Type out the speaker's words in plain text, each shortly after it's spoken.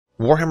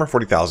Warhammer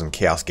 40,000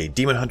 Chaos Gate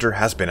Daemonhunter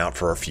has been out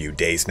for a few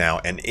days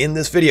now, and in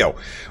this video,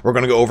 we're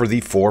going to go over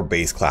the 4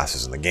 base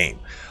classes in the game.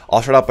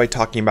 I'll start out by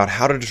talking about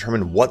how to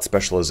determine what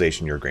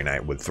specialization your Grey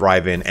Knight would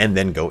thrive in, and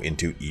then go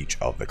into each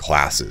of the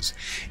classes.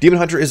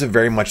 Daemonhunter is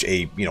very much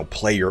a,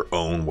 play your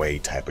own way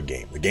type of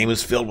game. The game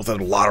is filled with a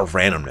lot of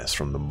randomness,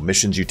 from the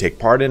missions you take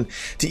part in,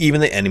 to even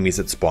the enemies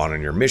that spawn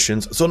in your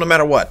missions, so no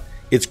matter what,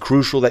 it's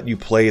crucial that you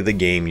play the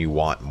game you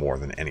want more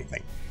than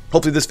anything.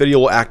 Hopefully this video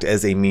will act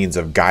as a means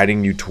of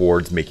guiding you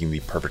towards making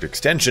the perfect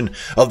extension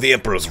of the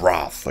Emperor's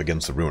wrath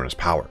against the ruinous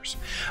powers.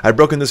 I've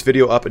broken this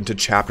video up into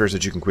chapters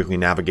that you can quickly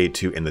navigate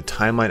to in the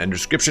timeline and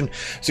description,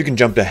 so you can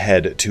jump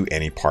ahead to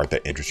any part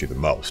that interests you the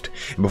most.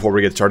 And before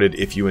we get started,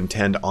 if you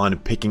intend on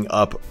picking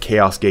up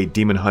Chaos Gate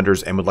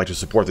Daemonhunters and would like to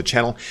support the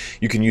channel,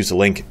 you can use the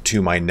link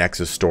to my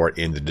Nexus Store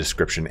in the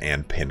description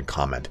and pinned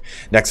comment.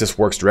 Nexus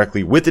works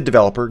directly with the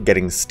developer,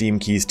 getting Steam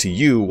keys to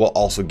you while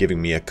also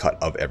giving me a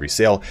cut of every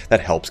sale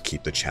that helps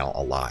keep the channel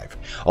alive.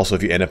 Also,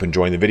 if you end up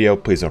enjoying the video,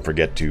 please don't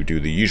forget to do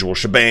the usual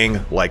shebang,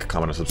 like,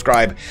 comment, and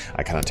subscribe.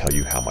 I cannot tell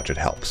you how much it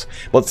helps.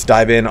 Let's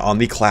dive in on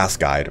the class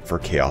guide for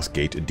Chaos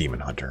Gate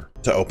Daemonhunter.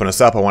 To open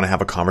us up, I want to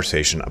have a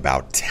conversation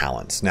about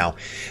talents. Now,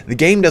 the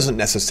game doesn't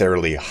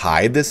necessarily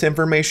hide this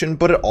information,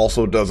 but it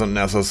also doesn't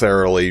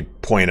necessarily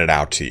point it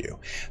out to you.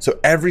 So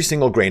every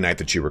single Grey Knight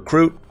that you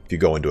recruit, if you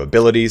go into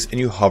abilities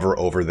and you hover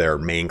over their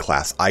main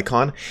class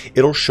icon,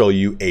 it'll show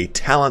you a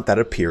talent that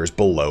appears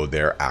below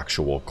their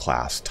actual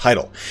class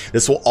title.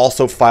 This will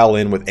also file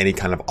in with any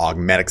kind of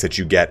augmetics that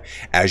you get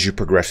as you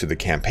progress through the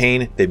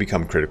campaign. They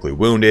become critically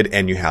wounded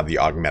and you have the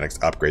augmetics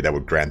upgrade that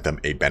would grant them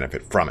a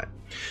benefit from it.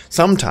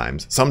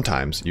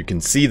 Sometimes you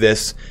can see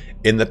this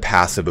in the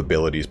passive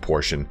abilities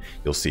portion.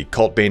 You'll see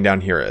Cult Bane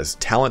down here as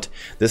talent.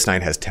 This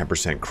knight has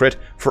 10% crit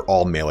for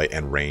all melee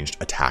and ranged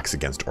attacks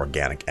against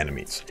organic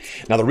enemies.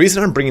 Now, the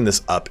reason I'm bringing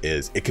this up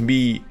is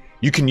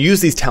you can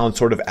use these talents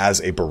sort of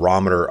as a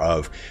barometer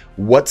of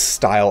what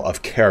style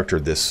of character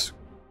this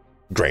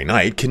Grey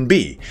Knight can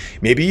be.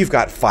 Maybe you've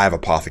got 5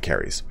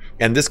 apothecaries,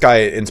 and this guy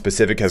in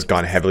specific has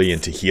gone heavily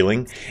into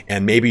healing,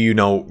 and maybe you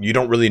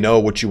don't really know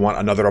what you want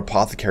another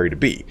apothecary to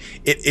be.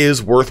 It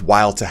is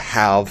worthwhile to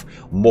have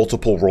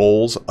multiple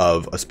roles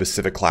of a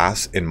specific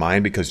class in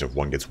mind, because if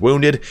one gets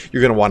wounded,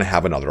 you're going to want to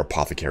have another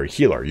apothecary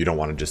healer. You don't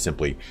want to just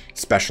simply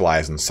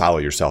specialize and silo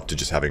yourself to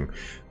just having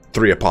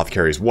 3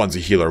 apothecaries. One's a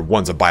healer,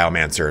 one's a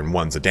biomancer, and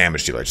one's a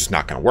damage dealer. It's just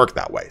not going to work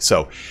that way.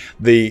 So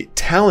the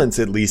talents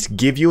at least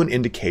give you an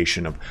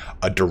indication of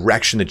a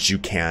direction that you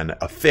can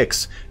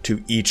affix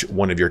to each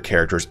one of your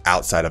characters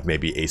outside of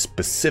maybe a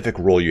specific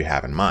role you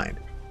have in mind.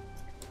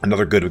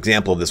 Another good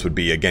example of this would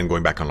be, again,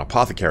 going back on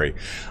apothecary.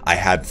 I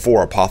had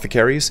 4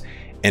 apothecaries,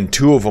 and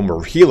 2 of them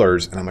were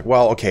healers, and I'm like,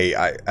 well, okay,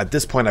 at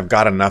this point I've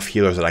got enough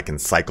healers that I can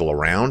cycle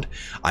around.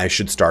 I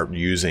should start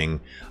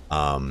using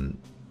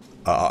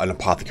an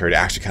apothecary to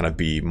actually kind of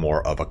be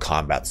more of a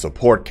combat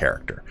support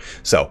character.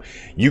 So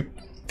you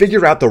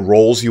figure out the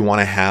roles you want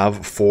to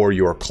have for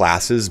your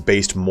classes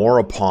based more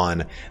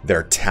upon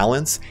their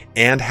talents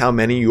and how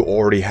many you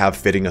already have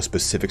fitting a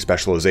specific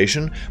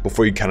specialization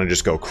before you kind of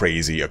just go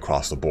crazy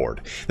across the board.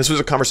 This was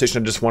a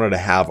conversation I just wanted to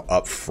have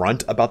up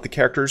front about the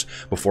characters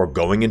before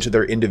going into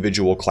their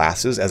individual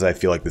classes, as I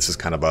feel like this is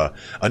kind of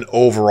an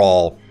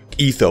overall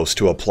ethos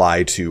to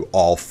apply to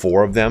all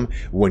 4 of them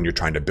when you're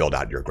trying to build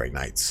out your Grey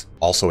Knights.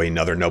 Also,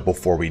 another note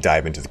before we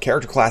dive into the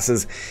character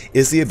classes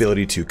is the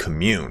ability to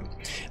commune.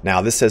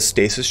 Now, this says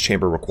stasis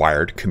chamber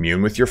required.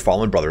 Commune with your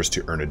fallen brothers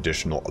to earn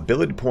additional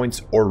ability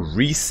points or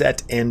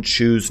reset and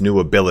choose new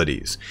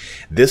abilities.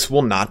 This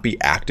will not be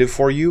active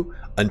for you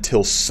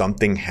until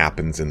something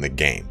happens in the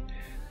game.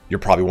 You're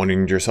probably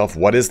wondering to yourself,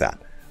 what is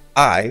that?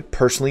 I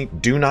personally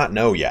do not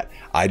know yet.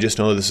 I just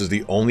know this is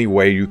the only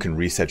way you can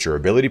reset your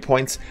ability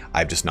points.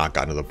 I've just not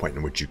gotten to the point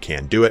in which you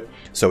can do it.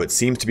 So it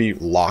seems to be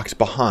locked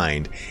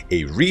behind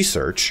a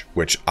research,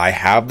 which I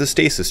have the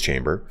stasis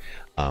chamber.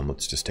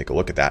 Let's just take a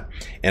look at that.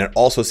 And it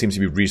also seems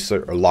to be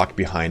locked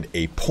behind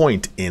a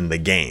point in the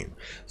game.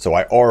 So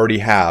I already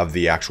have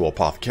the actual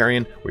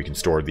Apothecarian, where you can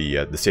store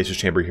the stasis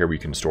chamber here, where you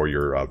can store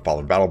your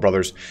fallen battle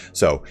brothers.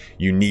 So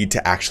you need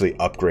to actually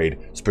upgrade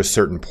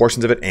certain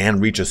portions of it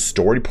and reach a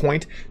story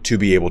point to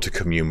be able to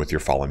commune with your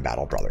fallen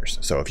battle brothers.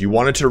 So if you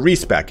wanted to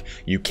respec,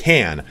 you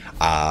can.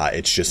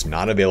 It's just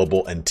not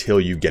available until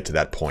you get to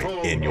that point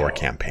in your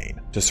campaign.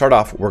 To start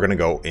off, we're going to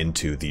go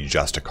into the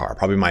Justicar,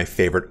 probably my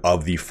favorite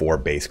of the 4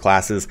 base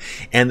classes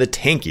and the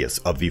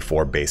tankiest of the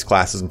 4 base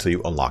classes until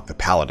you unlock the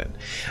Paladin.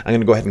 I'm going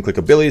to go ahead and click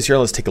abilities here.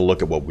 Let's take a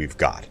look at what we've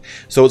got.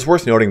 So it's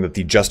worth noting that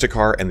the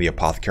Justicar and the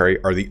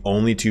Apothecary are the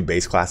only 2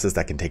 base classes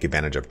that can take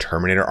advantage of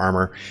Terminator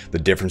armor. The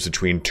difference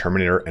between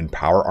Terminator and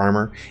Power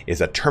armor is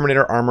that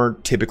Terminator armor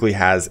typically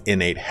has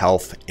innate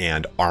health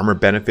and armor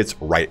benefits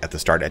right at the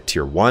start at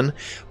tier 1,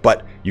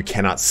 but you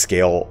cannot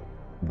scale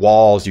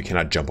walls, you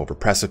cannot jump over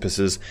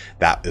precipices.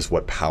 That is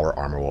what power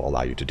armor will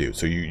allow you to do.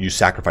 So you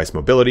sacrifice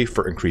mobility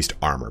for increased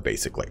armor,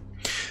 basically.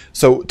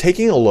 So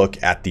taking a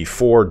look at the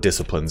 4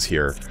 disciplines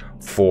here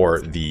for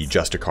the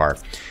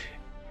Justicar,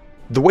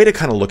 the way to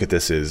kind of look at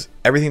this is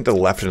everything to the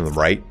left and the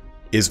right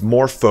is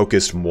more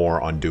focused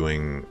on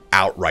doing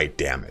outright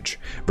damage,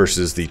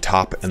 versus the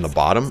top and the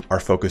bottom are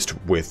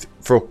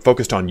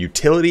focused on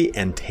utility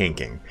and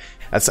tanking.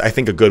 That's, I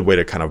think, a good way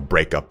to kind of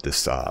break up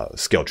this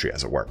skill tree,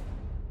 as it were.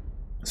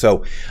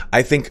 So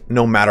I think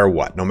no matter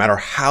what, no matter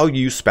how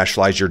you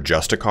specialize your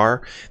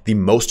Justicar, the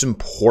most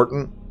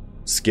important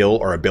skill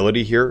or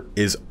ability here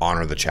is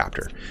Honor the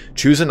Chapter.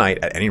 Choose a knight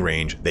at any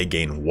range, they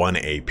gain 1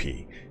 AP.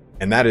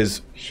 And that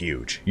is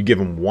huge. You give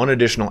them 1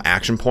 additional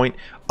action point,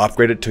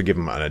 upgrade it to give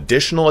them an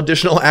additional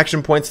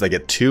action point, so they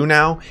get 2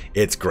 now.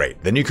 It's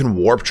great. Then you can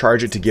warp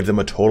charge it to give them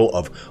a total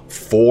of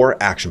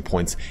 4 action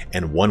points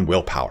and 1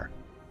 willpower.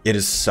 It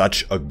is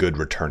such a good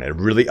return. It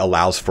really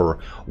allows for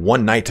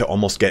one knight to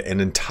almost get an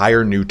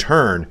entire new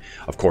turn.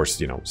 Of course,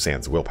 you know,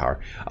 sans willpower.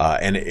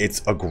 And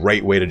it's a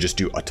great way to just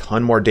do a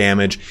ton more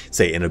damage,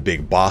 say in a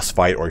big boss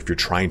fight, or if you're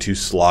trying to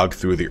slog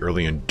through the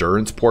early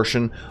endurance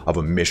portion of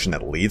a mission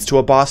that leads to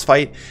a boss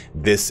fight.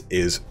 This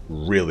is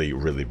really,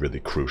 really, really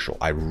crucial.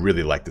 I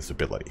really like this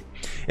ability.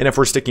 And if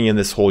we're sticking in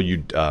this whole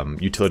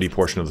utility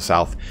portion of the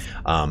South,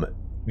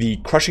 the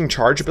Crushing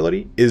Charge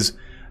ability is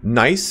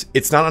nice.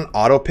 It's not an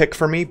auto pick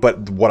for me,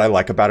 but what I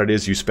like about it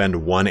is you spend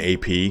 1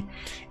 AP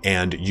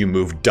and you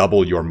move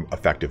double your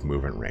effective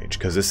movement range,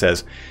 because this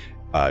says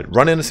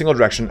run in a single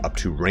direction up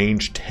to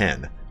range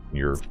 10.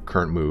 Your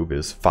current move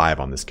is 5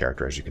 on this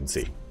character, as you can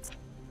see.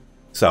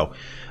 So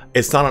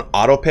it's not an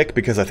auto pick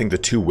because I think the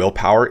 2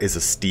 willpower is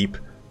a steep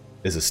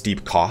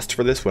cost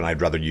for this, when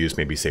I'd rather use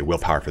maybe say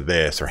willpower for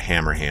this, or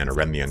hammer hand, or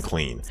rend the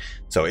unclean.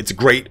 So it's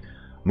great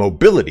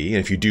mobility,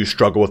 and if you do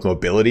struggle with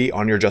mobility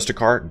on your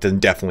Justicar, then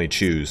definitely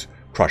choose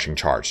Crushing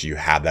Charge. So you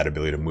have that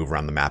ability to move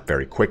around the map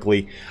very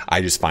quickly.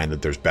 I just find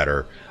that there's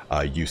better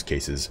use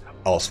cases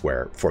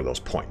elsewhere for those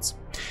points.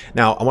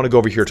 Now I want to go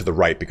over here to the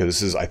right, because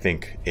this is, I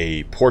think,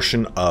 a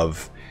portion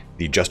of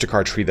the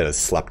Justicar tree that is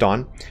slept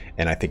on,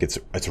 and I think it's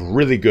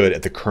really good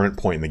at the current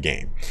point in the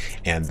game,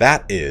 and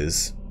that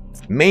is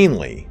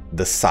mainly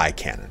the Psi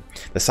Cannon.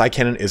 The Psi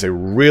Cannon is a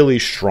really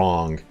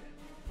strong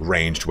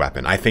ranged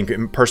weapon. I think,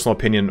 in personal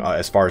opinion,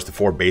 as far as the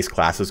 4 base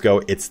classes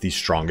go, it's the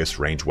strongest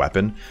ranged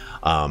weapon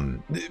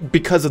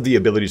because of the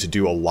ability to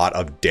do a lot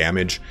of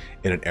damage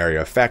in an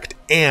area effect,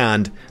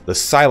 and the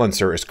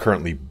silencer is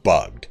currently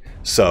bugged.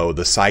 So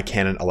the Psi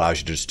Cannon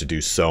allows you just to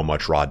do so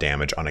much raw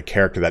damage on a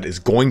character that is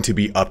going to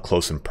be up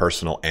close and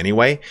personal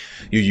anyway.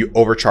 You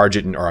overcharge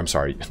it, or I'm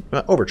sorry,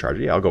 overcharge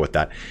it, yeah, I'll go with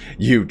that.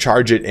 You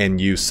charge it and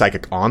use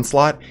Psychic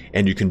Onslaught,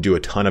 and you can do a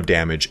ton of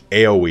damage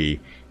AoE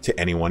to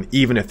anyone,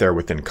 even if they're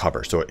within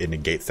cover. So it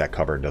negates that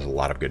cover and does a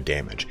lot of good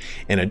damage.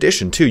 In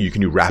addition, too, you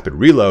can do rapid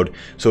reload,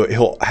 so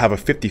he'll have a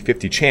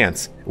 50-50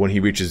 chance when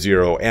he reaches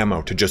 0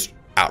 ammo to just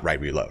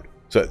outright reload.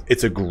 So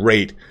it's a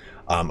great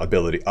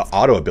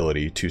auto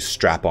ability to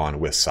strap on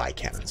with Psi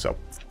Cannon. So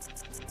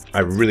I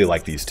really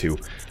like these two.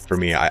 For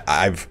me,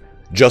 I've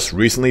just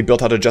recently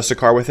built out a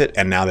Justicar with it,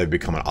 and now they've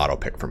become an auto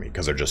pick for me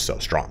because they're just so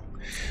strong.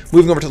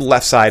 Moving over to the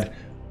left side,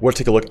 we'll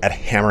take a look at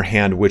Hammer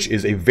Hand, which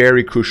is a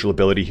very crucial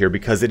ability here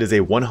because it is a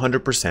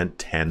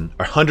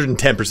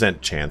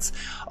 110% chance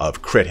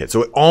of crit hit.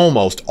 So it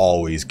almost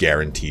always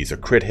guarantees a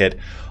crit hit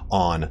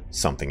on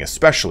something,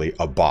 especially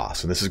a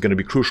boss. And this is going to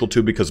be crucial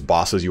too, because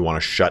bosses, you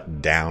want to shut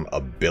down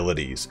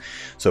abilities.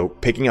 So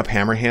picking up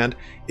Hammer Hand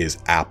is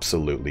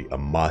absolutely a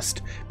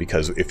must,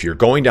 because if you're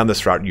going down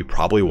this route, you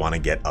probably want to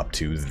get up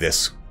to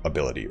this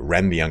ability,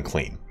 Rend the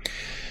Unclean.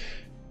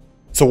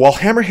 So while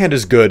Hammer Hand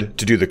is good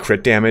to do the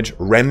crit damage,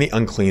 Rend the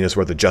Unclean is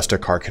where the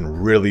Justicar can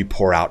really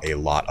pour out a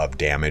lot of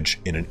damage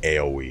in an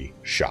AoE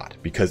shot,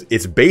 because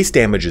its base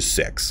damage is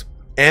 6,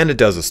 and it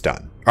does a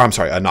stun, or I'm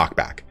sorry, a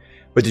knockback.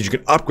 But then you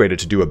can upgrade it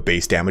to do a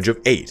base damage of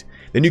 8.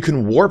 Then you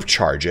can warp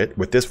charge it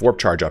with this warp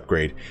charge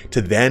upgrade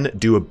to then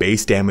do a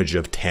base damage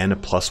of 10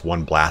 plus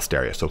 1 blast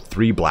area, so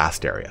 3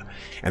 blast area.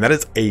 And that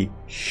is a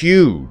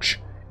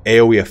huge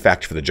AoE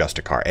effect for the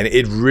Justicar, and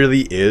it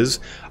really is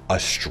a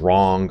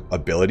strong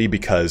ability,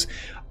 because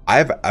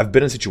I've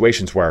been in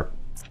situations where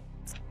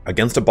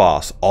against a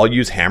boss, I'll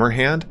use Hammer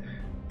Hand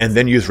and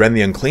then use Rend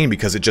the Unclean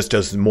because it just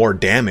does more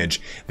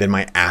damage than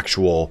my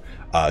actual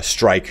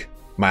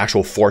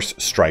force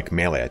strike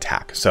melee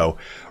attack. So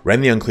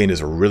Rend the Unclean is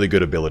a really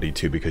good ability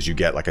too, because you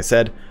get, like I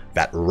said,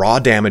 that raw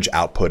damage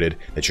outputted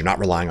that you're not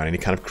relying on any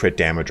kind of crit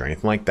damage or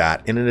anything like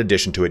that. And in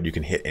addition to it, you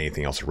can hit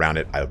anything else around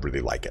it. I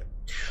really like it.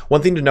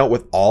 One thing to note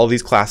with all of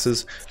these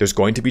classes, there's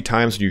going to be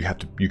times you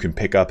can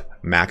pick up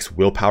max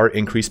willpower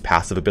increased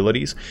passive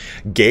abilities.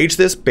 Gauge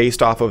this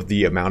based off of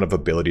the amount of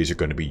abilities you're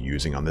going to be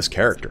using on this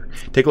character.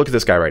 Take a look at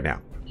this guy right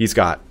now. He's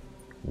got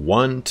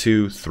 1,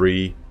 2,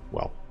 3,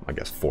 well, I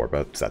guess 4,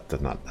 but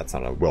that's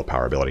not a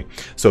willpower ability.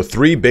 So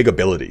 3 big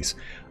abilities.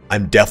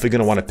 I'm definitely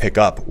going to want to pick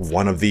up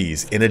one of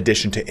these in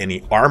addition to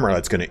any armor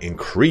that's going to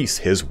increase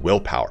his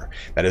willpower.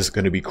 That is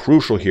going to be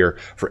crucial here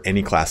for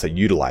any class that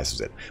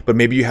utilizes it. But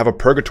maybe you have a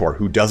Purgator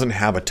who doesn't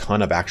have a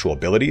ton of actual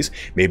abilities.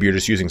 Maybe you're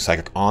just using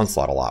Psychic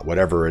Onslaught a lot,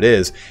 whatever it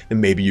is.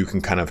 Then maybe you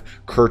can kind of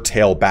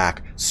curtail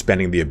back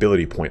spending the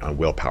ability point on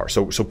willpower.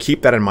 So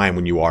keep that in mind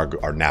when you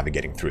are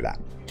navigating through that.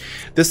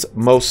 This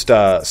most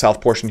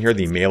south portion here,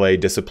 the melee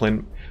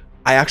discipline,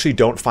 I actually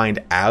don't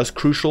find as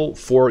crucial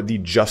for the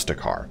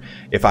Justicar.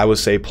 If I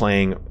was, say,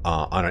 playing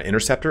on an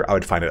Interceptor, I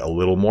would find it a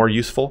little more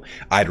useful.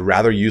 I'd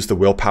rather use the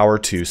willpower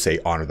to, say,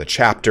 honor the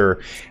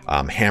chapter,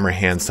 hammer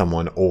hand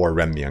someone, or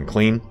rem the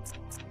unclean.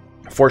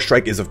 Force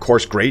Strike is of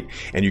course great,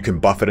 and you can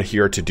buff it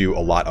here to do a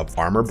lot of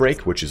armor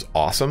break, which is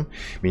awesome,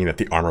 meaning that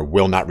the armor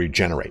will not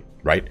regenerate,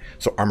 right?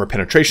 So armor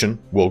penetration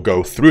will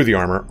go through the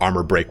armor,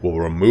 armor break will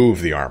remove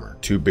the armor.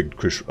 Two big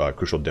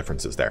crucial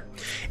differences there.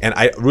 And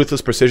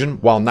Ruthless Precision,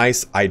 while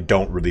nice, I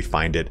don't really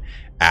find it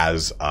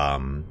as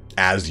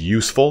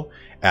useful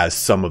as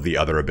some of the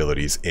other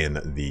abilities in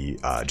the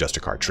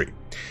Justicar tree.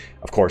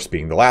 Of course,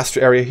 being the last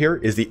area here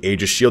is the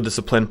Aegis Shield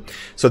discipline.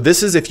 So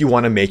this is if you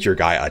want to make your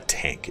guy a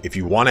tank. If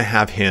you want to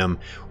have him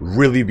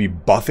really be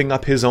buffing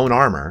up his own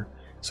armor,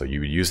 so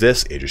you would use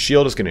this. Aegis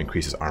Shield is going to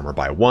increase his armor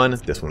by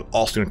 1. This one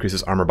also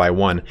increases his armor by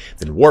 1.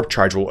 Then Warp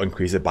Charge will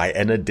increase it by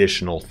an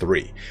additional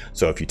 3.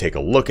 So if you take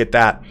a look at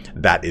that,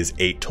 that is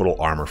 8 total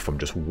armor from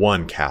just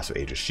one cast of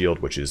Aegis Shield,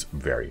 which is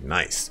very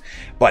nice.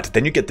 But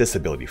then you get this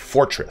ability,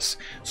 Fortress.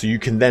 So you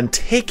can then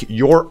take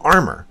your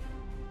armor,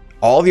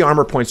 all the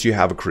armor points you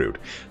have accrued.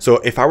 So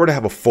if I were to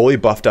have a fully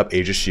buffed up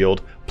Aegis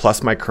Shield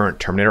plus my current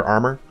Terminator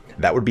armor,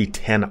 that would be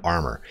 10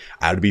 armor.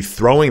 I would be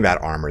throwing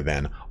that armor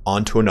then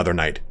onto another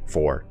knight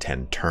for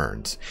 10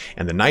 turns.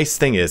 And the nice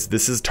thing is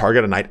this is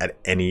target a knight at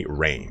any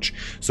range.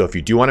 So if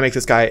you do want to make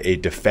this guy a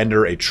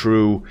defender, a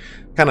true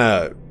kind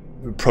of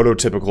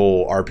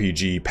prototypical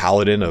RPG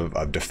paladin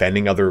of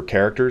defending other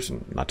characters,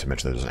 not to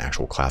mention there's an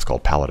actual class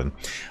called paladin,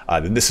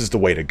 then this is the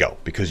way to go,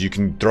 because you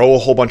can throw a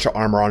whole bunch of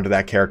armor onto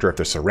that character. If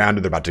they're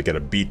surrounded, they're about to get a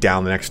beat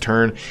down the next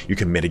turn, you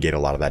can mitigate a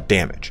lot of that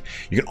damage.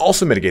 You can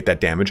also mitigate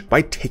that damage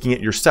by taking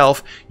it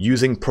yourself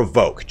using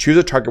Provoke. Choose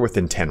a target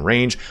within 10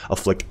 range,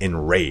 afflict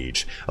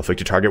Enrage.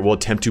 Afflicted target will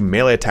attempt to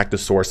melee attack the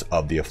source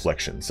of the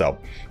affliction. So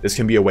this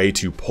can be a way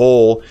to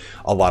pull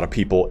a lot of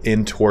people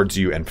in towards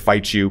you and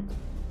fight you,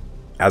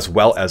 as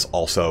well as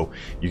also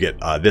you get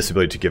this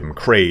ability to give them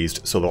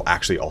crazed, so they'll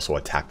actually also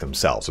attack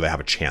themselves, so they have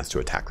a chance to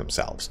attack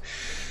themselves.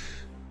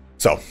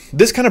 So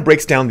this kind of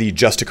breaks down the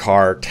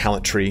Justicar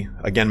talent tree.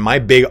 Again, my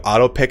big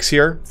auto picks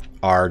here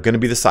are going to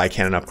be the Psy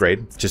Cannon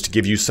upgrade, just to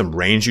give you some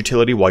range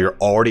utility while you're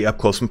already up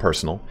close and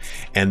personal,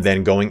 and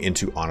then going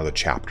into Honor the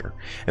Chapter.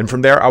 And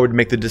from there, I would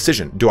make the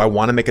decision. Do I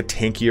want to make a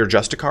tankier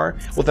Justicar?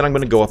 Well, then I'm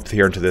going to go up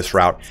here into this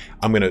route.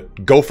 I'm going to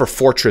go for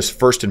Fortress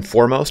first and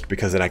foremost,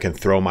 because then I can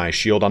throw my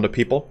shield onto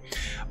people.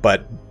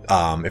 But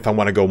if I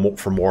want to go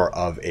for more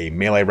of a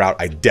melee route,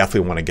 I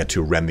definitely want to get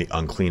to Rem the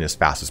Unclean as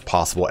fast as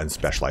possible and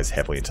specialize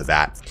heavily into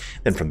that.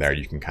 Then from there,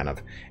 you can kind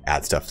of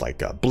add stuff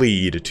like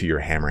Bleed to your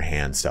Hammer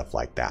Hand, stuff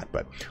like that.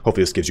 But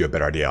hopefully this gives you a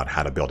better idea on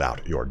how to build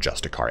out your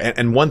Justicar.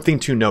 And one thing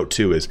to note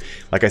too is,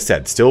 like I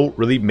said, still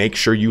really make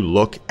sure you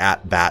look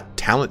at that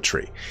talent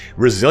tree.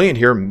 Resilient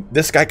here,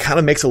 this guy kind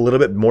of makes a little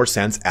bit more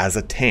sense as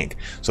a tank.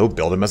 So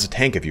build him as a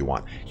tank if you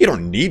want. You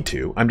don't need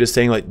to. I'm just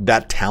saying, like,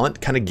 that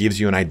talent kind of gives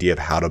you an idea of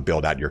how to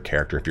build out your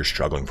character. If you're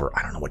struggling for,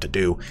 I don't know what to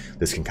do,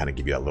 this can kind of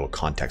give you that little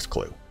context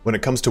clue. When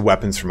it comes to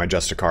weapons for my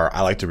Justicar,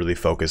 I like to really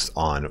focus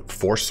on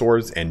Force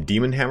Swords and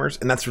Demon Hammers,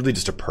 and that's really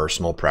just a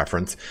personal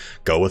preference.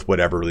 Go with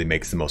whatever really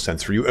makes the most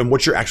sense for you and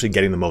what you're actually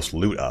getting the most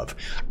loot of.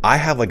 I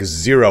have like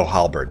 0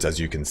 halberds, as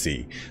you can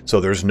see, so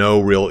there's no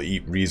real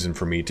reason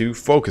for me to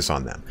focus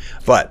on them.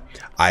 But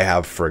I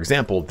have, for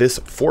example, this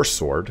Force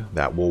Sword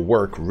that will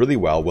work really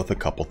well with a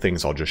couple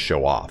things I'll just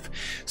show off.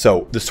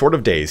 So the Sword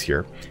of Days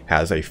here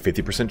has a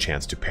 50%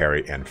 chance to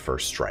parry and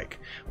first strike.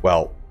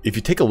 Well, if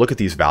you take a look at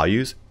these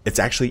values, it's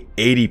actually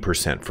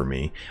 80% for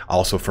me,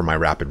 also for my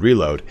rapid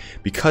reload,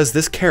 because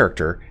this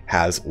character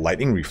has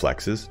lightning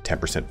reflexes,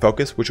 10%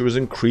 focus, which was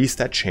increase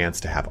that chance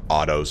to have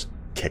autos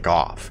kick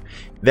off.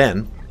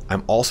 Then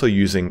I'm also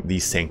using the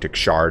Sanctic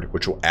Shard,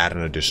 which will add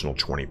an additional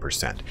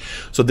 20%.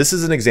 So this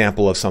is an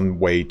example of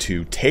some way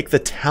to take the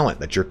talent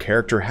that your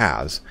character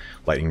has,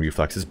 lightning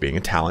reflexes being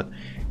a talent,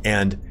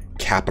 and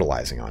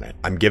capitalizing on it.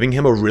 I'm giving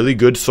him a really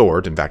good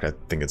sword. In fact, I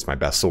think it's my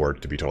best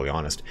sword, to be totally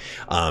honest.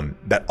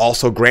 That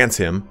also grants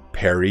him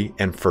parry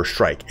and first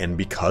strike. And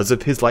because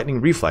of his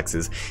lightning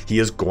reflexes, he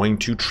is going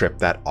to trip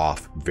that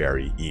off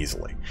very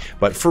easily.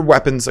 But for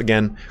weapons,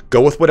 again,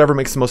 go with whatever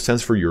makes the most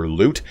sense for your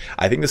loot.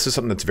 I think this is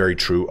something that's very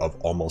true of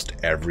almost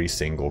every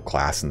single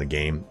class in the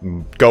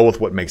game. Go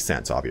with what makes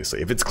sense,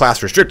 obviously. If it's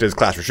class restricted, it's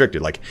class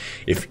restricted. Like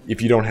if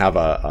you don't have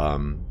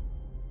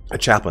a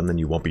chaplain, then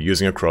you won't be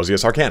using a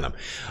Crozius Arcanum.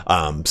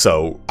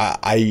 So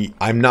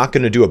I'm not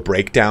going to do a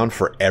breakdown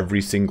for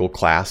every single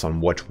class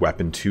on which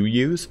weapon to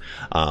use,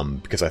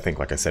 because I think,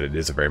 like I said, it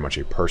is very much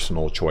a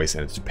personal choice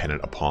and it's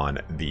dependent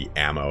upon the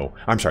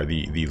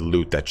the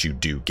loot that you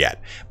do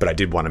get. But I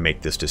did want to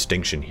make this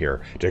distinction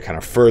here to kind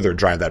of further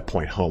drive that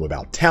point home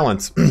about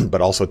talents,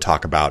 but also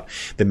talk about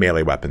the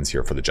melee weapons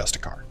here for the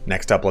Justicar.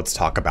 Next up, let's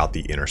talk about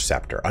the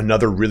Interceptor,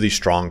 another really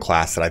strong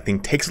class that I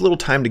think takes a little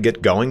time to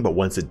get going, but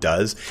once it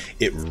does,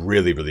 it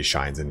really, really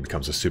shines and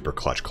becomes a super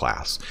clutch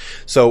class.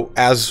 So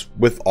as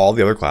with all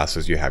the other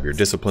classes, you have your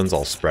disciplines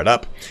all spread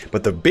up,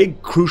 but the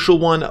big crucial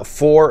one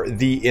for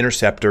the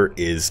Interceptor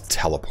is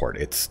teleport.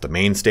 It's the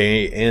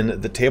mainstay in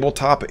the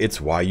tabletop.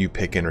 It's why you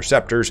pick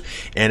Interceptors,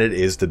 and it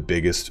is the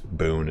biggest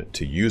boon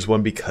to use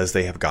one because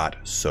they have got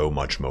so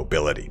much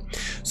mobility.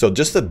 So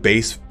just the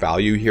base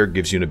value here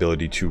gives you an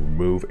ability to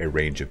move a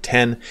range of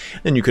 10,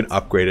 and you can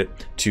upgrade it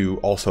to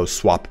also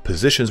swap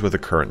positions with a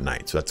current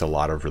knight. So that's a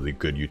lot of really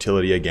good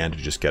utility, again, to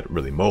just get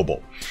really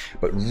mobile.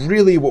 But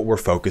really what we're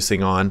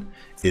focusing on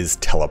is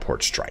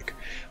Teleport Strike.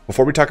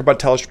 Before we talk about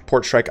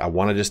Teleport Strike, I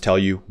want to just tell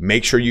you,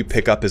 make sure you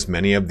pick up as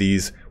many of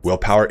these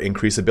willpower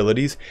increase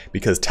abilities,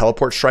 because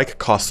Teleport Strike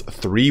costs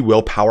 3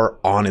 willpower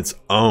on its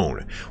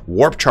own.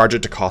 Warp Charge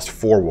it to cost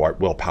 4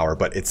 willpower,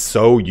 but it's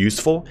so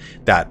useful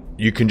that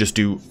you can just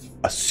do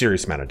a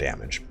serious amount of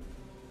damage.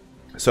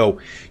 So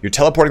you're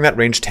teleporting that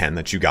range 10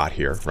 that you got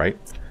here, right?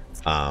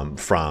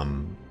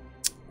 From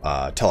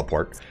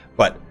teleport,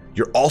 but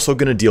you're also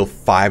going to deal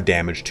 5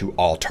 damage to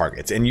all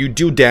targets, and you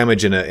do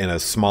damage in a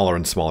smaller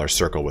and smaller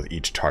circle with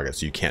each target,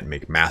 so you can't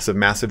make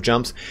massive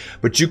jumps,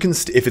 but you can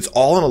if it's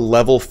all on a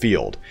level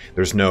field,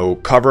 there's no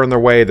cover in their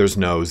way, there's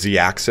no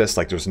z-axis,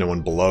 like there's no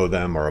one below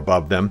them or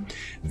above them,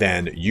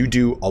 then you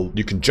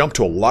can jump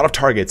to a lot of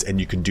targets and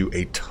you can do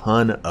a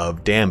ton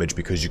of damage,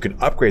 because you can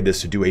upgrade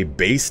this to do a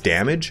base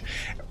damage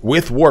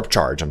with warp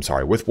charge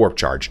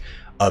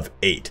of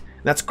 8.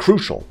 That's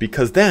crucial,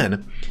 because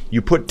then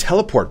you put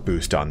teleport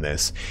boost on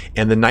this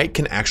and the knight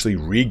can actually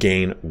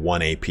regain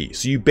 1 AP.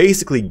 So you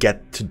basically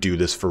get to do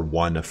this for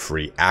 1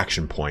 free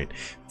action point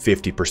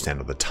 50%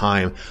 of the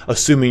time,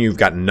 assuming you've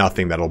got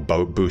nothing that'll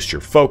boost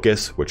your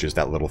focus, which is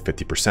that little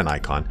 50%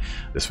 icon.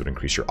 This would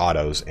increase your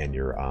autos and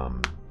your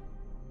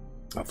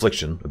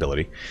affliction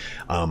ability.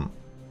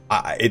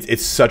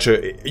 It's such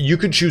a, you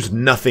could choose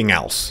nothing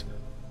else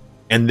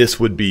and this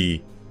would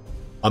be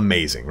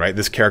amazing, right?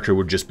 This character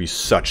would just be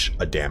such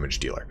a damage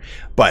dealer.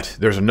 But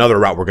there's another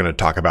route we're going to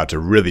talk about to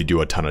really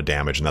do a ton of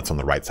damage, and that's on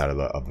the right side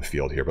of the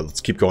field here. But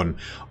let's keep going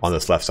on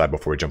this left side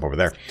before we jump over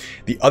there.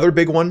 The other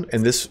big one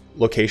in this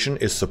location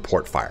is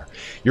support fire.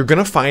 You're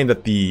going to find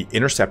that the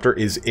Interceptor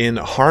is in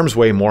harm's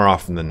way more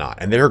often than not,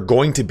 and they're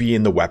going to be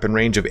in the weapon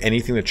range of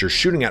anything that you're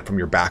shooting at from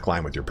your back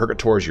line with your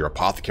Purgators, your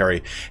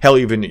Apothecary, hell,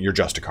 even your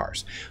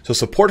Justicars. So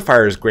support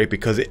fire is great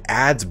because it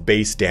adds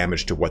base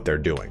damage to what they're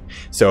doing.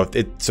 So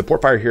if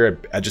support fire here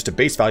at just a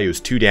base value is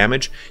 2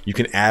 damage, you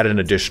can add an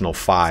additional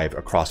 5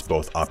 across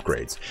both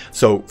upgrades.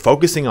 So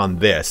focusing on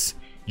this,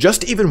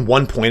 just even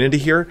 1 point into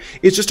here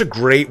is just a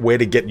great way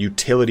to get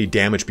utility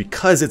damage,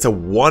 because it's a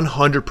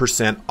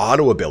 100%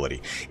 auto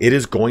ability. It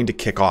is going to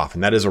kick off,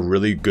 and that is a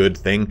really good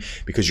thing,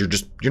 because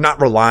you're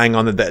not relying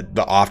on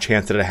the off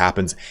chance that it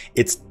happens.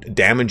 It's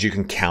damage you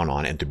can count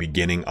on at the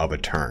beginning of a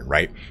turn,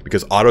 right?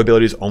 Because auto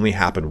abilities only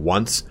happen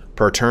once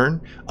per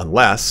turn,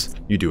 unless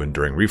you do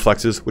enduring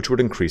reflexes, which would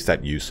increase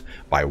that use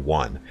by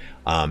 1.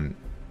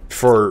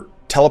 For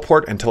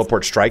teleport and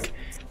teleport strike,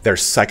 they're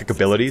psychic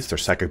abilities, they're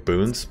psychic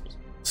boons.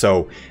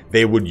 So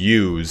they would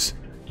use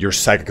your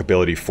psychic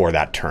ability for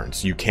that turn.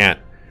 So you can't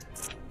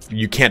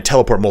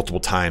teleport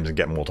multiple times and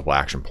get multiple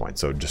action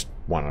points. So just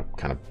want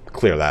to kind of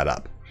clear that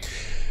up.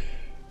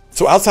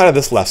 So outside of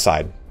this left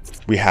side,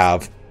 we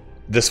have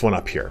this one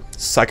up here,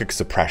 psychic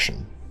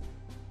suppression.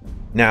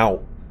 Now,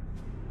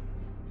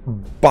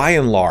 by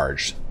and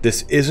large,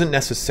 this isn't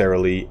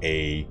necessarily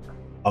a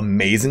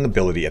amazing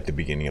ability at the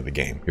beginning of the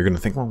game. You're going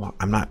to think, well,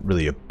 I'm not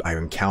really I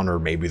encounter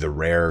maybe the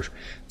rare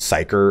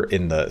psyker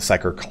in the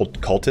psyker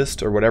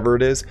cultist or whatever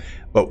it is,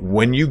 but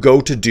when you go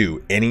to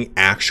do any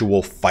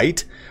actual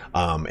fight,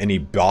 any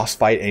boss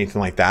fight, anything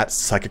like that,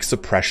 psychic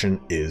suppression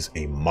is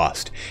a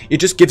must. It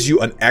just gives you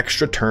an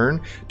extra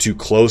turn to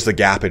close the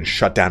gap and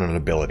shut down an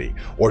ability,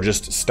 or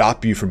just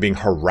stop you from being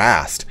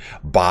harassed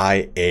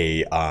by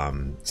a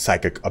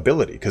psychic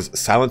ability, because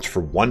silence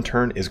for 1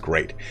 turn is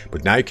great,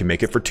 but now you can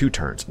make it for 2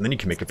 turns, and then you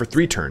can make it for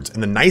 3 turns.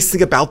 And the nice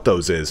thing about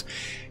those is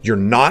you're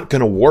not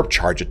going to warp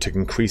charge it to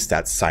increase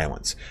that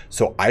silence.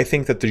 So I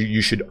think that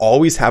you should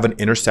always have an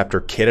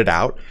Interceptor kitted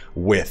out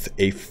with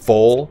a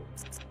full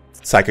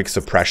psychic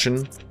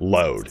suppression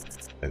load.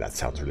 And that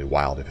sounds really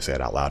wild if I say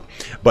it out loud,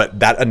 but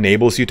that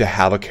enables you to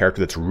have a character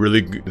that's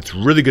really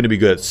going to be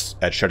good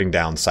at shutting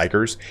down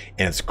psychers,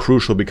 and it's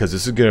crucial because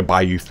this is going to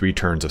buy you 3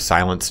 turns of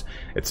silence.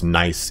 It's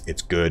nice,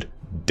 it's good.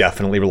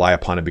 Definitely rely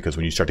upon it, because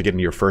when you start to get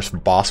into your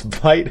first boss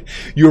fight,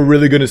 you're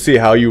really going to see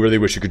how you really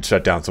wish you could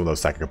shut down some of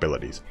those psychic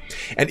abilities.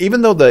 And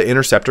even though the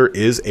Interceptor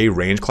is a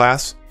range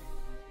class,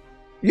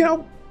 you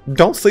know,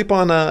 don't sleep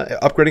on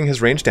upgrading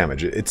his range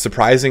damage. It's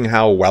surprising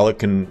how well it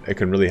can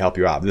really help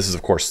you out. This is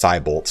of course Psy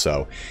Bolt,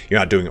 so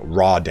you're not doing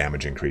raw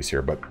damage increase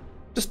here, but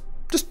just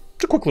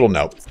a quick little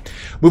note.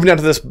 Moving down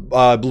to this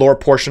lower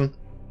portion,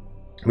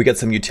 We get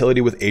some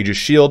utility with Aegis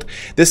Shield.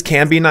 This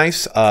can be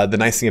nice. The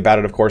nice thing about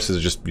it, of course,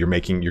 is just you're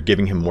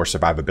giving him more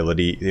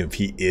survivability if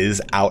he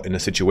is out in a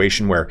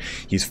situation where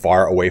he's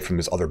far away from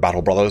his other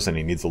battle brothers and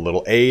he needs a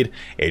little aid.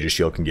 Aegis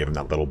Shield can give him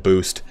that little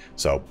boost.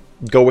 So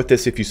go with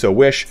this if you so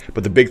wish.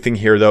 But the big thing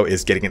here, though,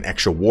 is getting an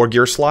extra war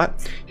gear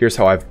slot. Here's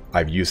how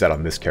I've used that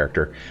on this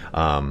character.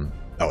 Oh,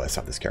 that's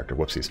not this character.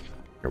 Whoopsies.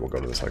 Here, we'll go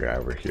to this other guy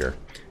over here.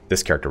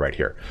 This character right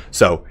here.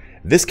 So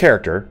this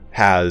character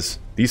has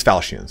these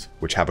falchions,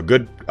 which have a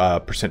good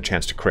percent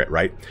chance to crit,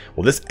 right?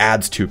 Well, this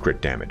adds 2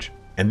 crit damage,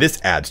 and this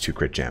adds 2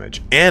 crit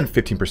damage, and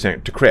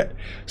 15% to crit.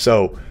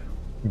 So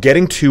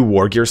getting 2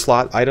 war gear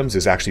slot items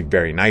is actually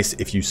very nice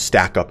if you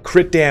stack up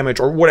crit damage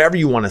or whatever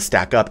you want to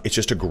stack up. It's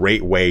just a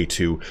great way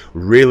to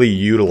really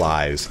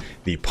utilize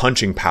the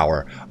punching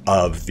power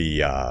of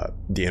the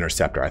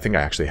Interceptor. I think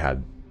I actually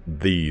had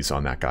these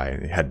on that guy,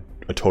 and it had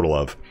a total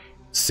of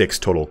 6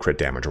 total crit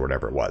damage or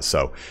whatever it was.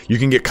 So you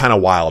can get kind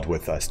of wild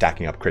with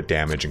stacking up crit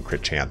damage and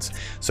crit chance.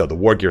 So the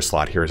war gear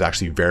slot here is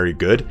actually very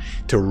good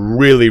to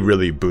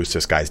really boost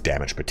this guy's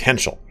damage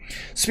potential.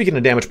 Speaking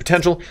of damage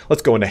potential,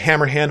 let's go into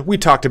Hammer Hand. We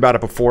talked about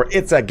it before.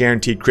 It's that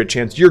guaranteed crit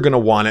chance. You're going to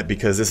want it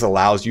because this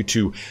allows you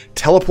to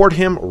teleport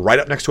him right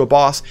up next to a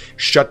boss,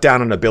 shut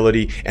down an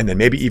ability, and then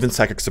maybe even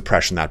psychic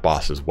suppression that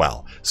boss as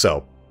well.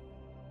 So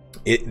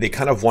they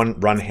kind of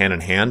run hand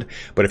in hand,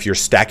 but if you're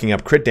stacking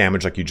up crit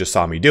damage like you just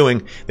saw me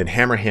doing, then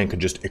Hammer Hand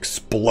can just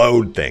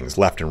explode things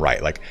left and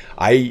right. Like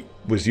I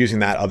was using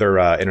that other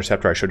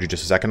Interceptor I showed you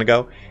just a second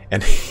ago,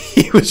 and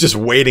he was just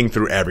wading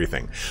through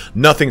everything.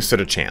 Nothing stood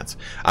a chance.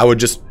 I would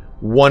just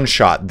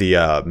one-shot the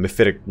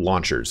Mephitic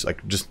launchers,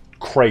 like just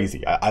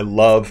crazy. I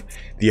love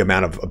the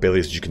amount of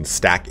abilities that you can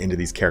stack into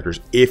these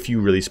characters if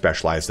you really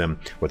specialize them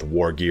with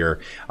war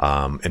gear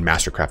and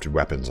mastercrafted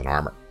weapons and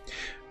armor.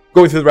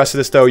 Going through the rest of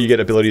this, though, you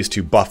get abilities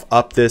to buff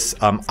up this.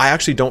 I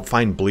actually don't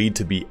find bleed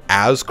to be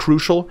as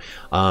crucial.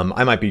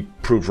 I might be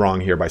proved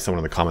wrong here by someone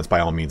in the comments. By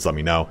all means, let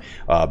me know.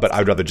 But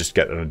I'd rather just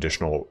get an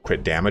additional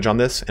crit damage on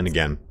this. And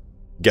again,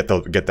 get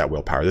that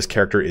willpower. This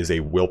character is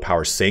a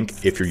willpower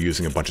sink if you're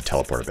using a bunch of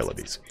teleport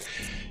abilities.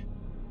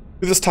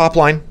 With this top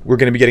line, we're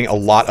going to be getting a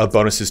lot of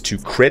bonuses to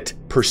crit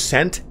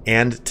percent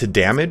and to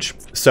damage.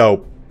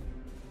 So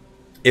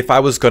if I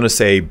was going to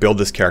say build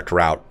this character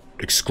out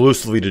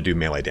exclusively to do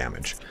melee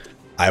damage,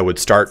 I would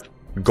start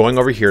going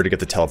over here to get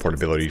the teleport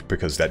ability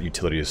because that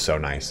utility is so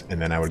nice.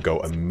 And then I would go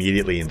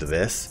immediately into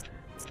this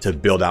to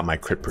build out my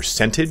crit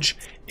percentage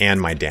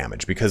and my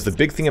damage. Because the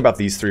big thing about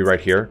these 3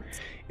 right here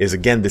is,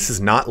 again, this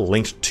is not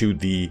linked to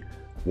the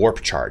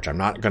warp charge. I'm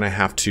not going to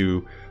have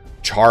to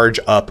charge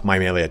up my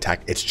melee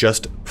attack. It's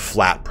just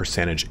flat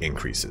percentage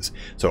increases.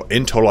 So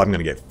in total, I'm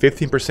going to get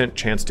 15%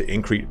 chance to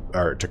increase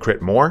or to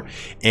crit more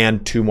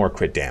and 2 more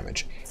crit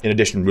damage. In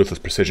addition, Ruthless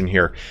Precision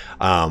here,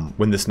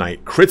 when this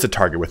knight crits a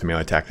target with a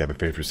melee attack, they have a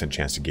 50%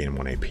 chance to gain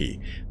 1 AP.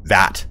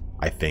 That,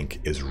 I think,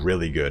 is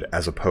really good,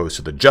 as opposed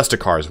to the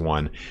Justicar's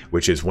one,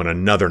 which is when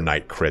another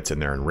knight crits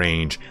and they're in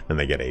range, then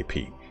they get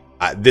AP.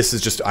 This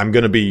is just, I'm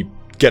going to be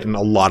getting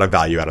a lot of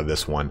value out of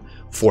this one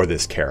for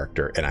this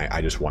character, and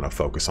I just want to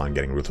focus on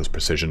getting Ruthless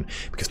Precision,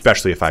 because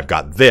especially if I've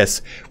got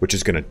this, which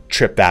is going to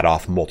trip that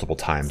off multiple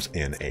times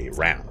in a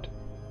round.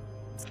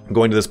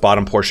 Going to this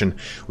bottom portion,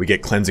 we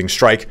get Cleansing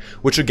Strike,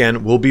 which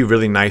again will be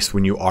really nice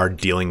when you are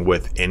dealing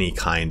with any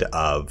kind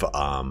of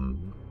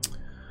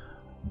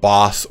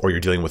boss, or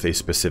you're dealing with a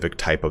specific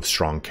type of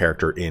strong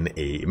character in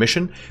a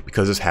mission,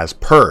 because this has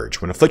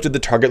Purge. When afflicted, the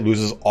target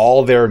loses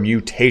all their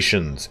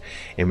mutations.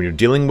 And when you're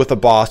dealing with a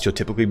boss, you'll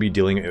typically be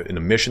dealing in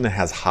a mission that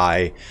has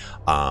high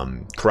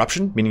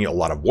corruption, meaning a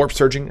lot of warp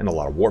surging, and a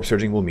lot of warp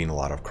surging will mean a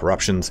lot of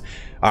corruptions.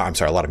 A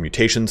lot of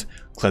mutations.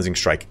 Cleansing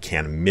Strike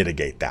can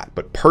mitigate that.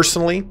 But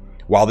personally,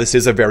 while this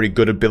is a very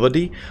good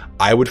ability,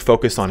 I would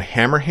focus on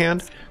Hammer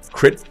Hand,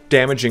 crit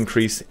damage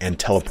increase, and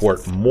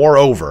teleport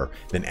moreover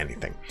than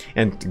anything.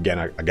 And again,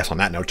 I guess on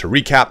that note, to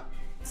recap,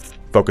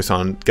 focus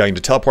on getting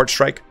to Teleport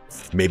Strike,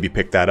 maybe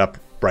pick that up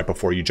right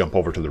before you jump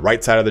over to the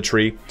right side of the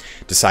tree.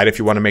 Decide if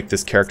you want to make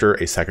this character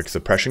a Psychic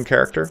Suppression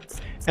character,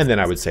 and then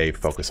I would say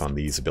focus on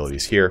these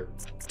abilities here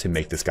to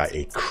make this guy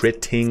a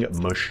critting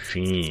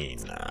machine.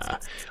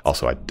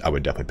 Also, I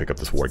would definitely pick up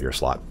this War Gear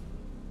slot.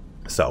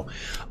 So,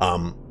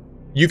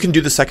 you can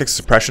do the Psychic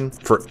Suppression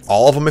for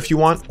all of them if you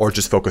want, or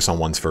just focus on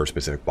ones for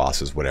specific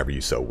bosses, whatever you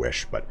so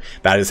wish. But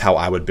that is how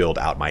I would build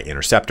out my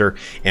Interceptor.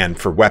 And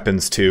for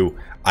weapons too,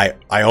 I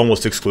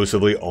almost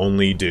exclusively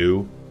only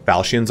do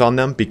falchions on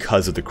them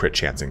because of the crit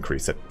chance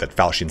increase that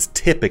falchions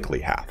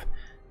typically have.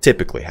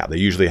 They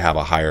usually have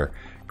a higher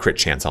crit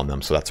chance on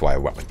them, so that's why I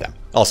went with them.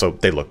 Also,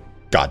 they look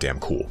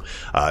goddamn cool.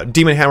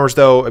 Demon Hammers,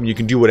 though, I mean, you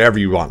can do whatever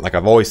you want. Like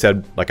I've always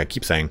said, like I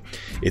keep saying,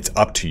 it's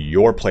up to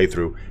your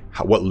playthrough.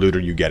 What loot are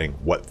you getting?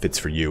 What fits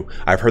for you?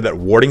 I've heard that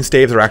warding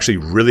staves are actually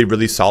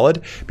really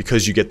solid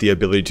because you get the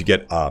ability to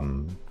get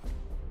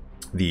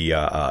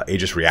the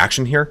Aegis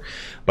reaction here.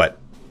 But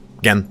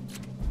again,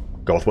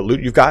 go with what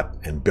loot you've got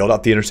and build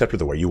out the Interceptor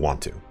the way you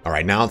want to. All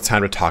right, now it's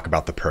time to talk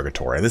about the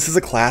Purgator. And this is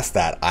a class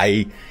that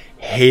I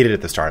hated it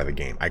at the start of the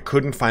game. I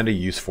couldn't find a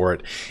use for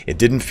it. It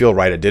didn't feel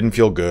right. It didn't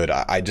feel good.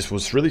 I just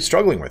was really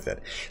struggling with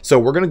it. So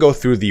we're going to go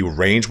through the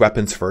ranged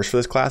weapons first for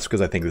this class, because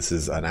I think this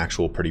is an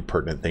actual pretty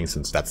pertinent thing,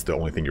 since that's the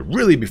only thing you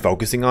really be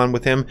focusing on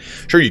with him.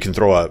 Sure, you can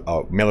throw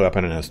a melee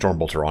weapon and a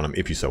stormbolter on him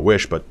if you so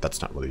wish, but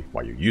that's not really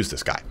why you use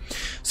this guy.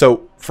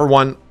 So for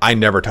one, I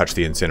never touch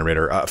the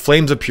incinerator.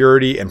 Flames of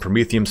Purity and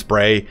Prometheum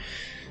Spray,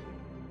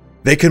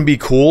 they can be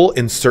cool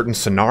in certain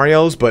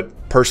scenarios, but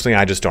personally,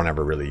 I just don't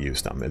ever really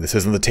use them. And this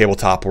isn't the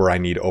tabletop where I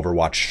need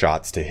Overwatch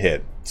shots to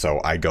hit,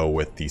 so I go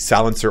with the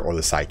Silencer or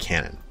the Psy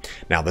Cannon.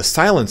 Now, the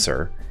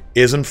Silencer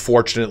is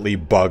unfortunately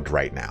bugged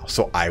right now,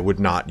 so I would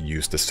not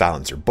use the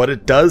Silencer, but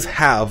it does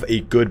have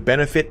a good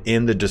benefit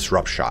in the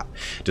Disrupt shot.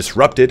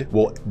 Disrupted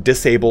will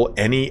disable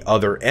any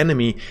other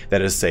enemy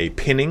that is, say,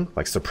 pinning,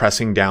 like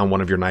suppressing down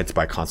one of your knights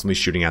by constantly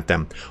shooting at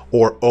them,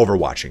 or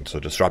overwatching. So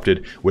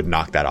Disrupted would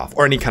knock that off,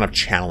 or any kind of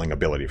channeling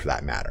ability for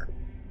that matter.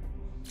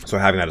 So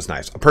having that is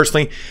nice.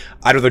 Personally,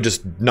 I'd rather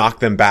just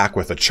knock them back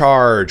with a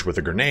charge, with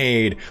a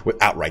grenade,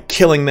 with outright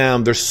killing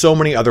them. There's so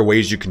many other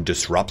ways you can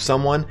disrupt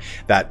someone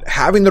that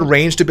having the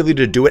ranged ability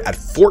to do it at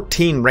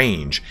 14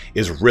 range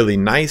is really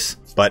nice.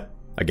 But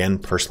again,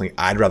 personally,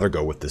 I'd rather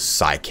go with the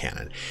Psy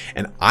Cannon.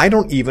 And I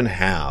don't even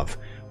have,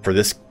 for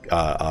this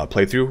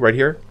playthrough right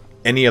here,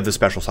 any of the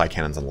special Psy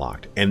Cannons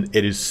unlocked. And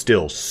it is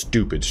still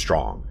stupid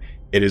strong.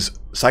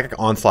 Psychic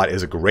Onslaught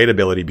is a great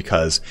ability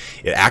because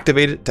it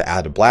activated to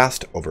add a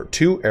blast over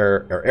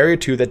area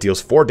 2 that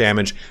deals 4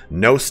 damage,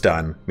 no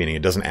stun, meaning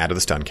it doesn't add to the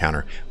stun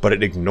counter, but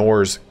it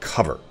ignores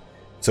cover.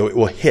 So it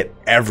will hit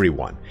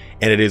everyone,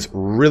 and it is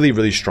really,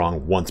 really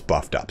strong once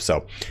buffed up.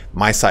 So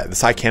the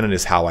Psy Cannon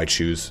is how I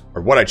choose,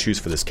 or what I choose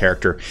for this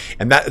character,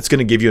 and that is going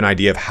to give you an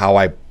idea of how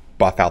I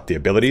buff out the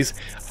abilities.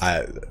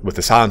 With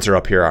the Silencer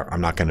up here, I'm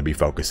not going to be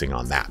focusing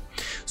on that.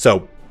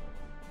 So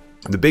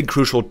the big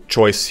crucial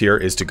choice here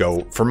is to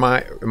go, in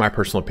my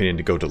personal opinion,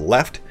 to go to the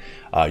left.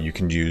 You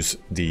can use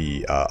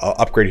the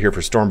upgrade here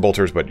for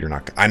Stormbolters, but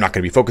I'm not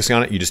going to be focusing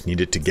on it. You just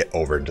need it to get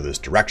over into this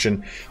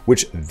direction,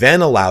 which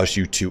then allows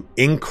you to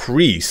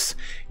increase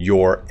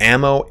your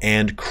ammo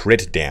and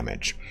crit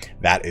damage.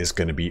 That is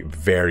going to be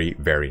very,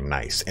 very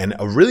nice. And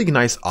a really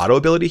nice auto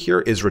ability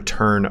here is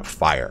Return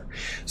Fire.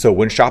 So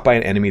when shot by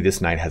an enemy,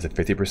 this knight has a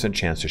 50%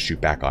 chance to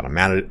shoot back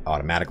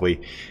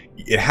automatically.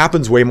 It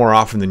happens way more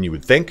often than you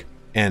would think.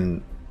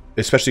 And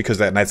especially because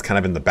that knight's kind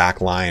of in the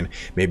back line,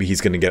 maybe he's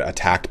going to get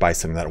attacked by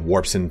something that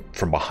warps in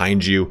from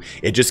behind you.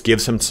 It just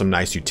gives him some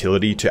nice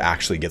utility to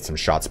actually get some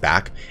shots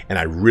back, and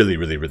I really,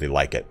 really, really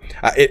like it.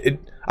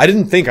 I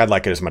didn't think I'd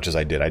like it as much as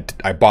I did.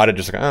 I bought it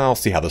just like, oh, I'll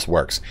see how this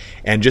works.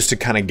 And just to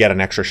kind of get an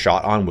extra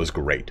shot on was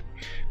great,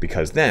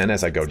 because then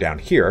as I go down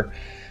here,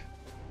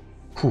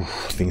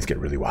 things get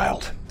really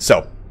wild.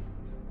 So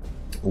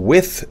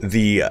with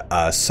the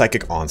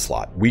Psychic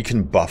Onslaught, we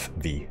can buff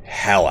the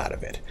hell out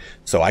of it.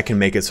 So I can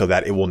make it so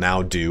that it will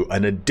now do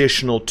an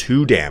additional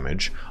 2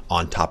 damage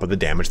on top of the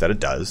damage that it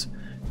does.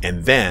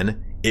 And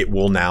then it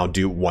will now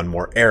do 1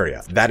 more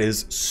area. That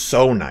is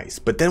so nice.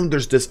 But then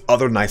there's this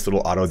other nice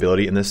little auto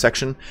ability in this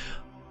section.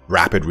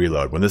 Rapid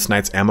reload. When this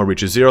knight's ammo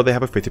reaches 0, they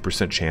have a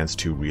 50% chance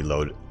to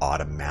reload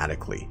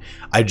automatically.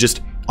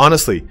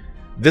 Honestly,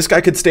 this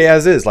guy could stay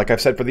as is, like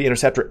I've said for the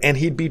Interceptor, and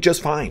he'd be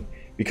just fine.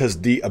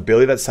 Because the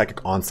ability that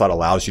Psychic Onslaught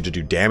allows you to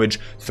do damage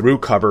through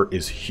cover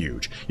is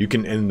huge. You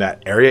can, in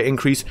that area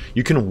increase,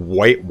 you can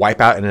wipe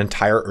out an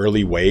entire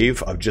early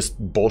wave of just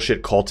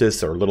bullshit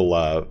cultists or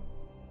little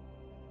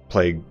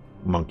plague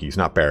monkeys,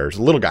 not bears,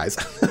 little guys,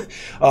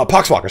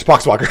 poxwalkers,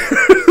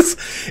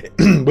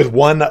 with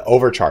 1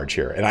 overcharge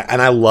here, and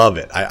I love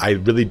it. I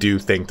really do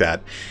think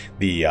that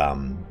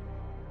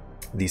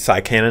the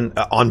Psy Cannon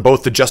on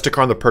both the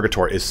Justicar and the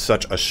Purgator is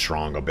such a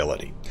strong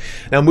ability.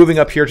 Now moving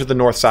up here to the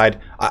north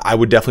side, I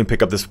would definitely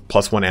pick up this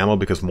 +1 ammo,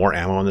 because more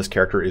ammo on this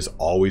character is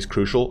always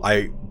crucial.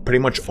 I pretty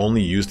much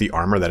only use the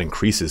armor that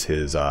increases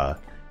his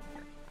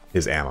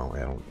ammo. I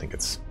don't think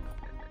it's,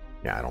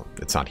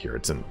 it's not here.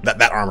 It's in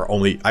that armor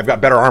only. I've got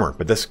better armor,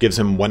 but this gives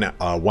him one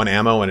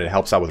ammo and it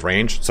helps out with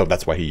range, so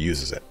that's why he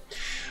uses it.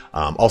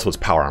 Also, it's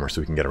power armor,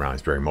 so we can get around.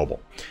 He's very mobile.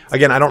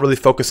 Again, I don't really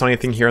focus on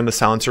anything here in the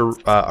Silencer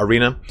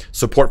arena.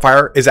 Support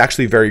fire is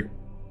actually very,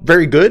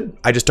 very good.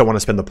 I just don't want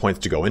to spend the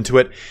points to go into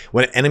it.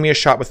 When an enemy is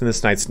shot within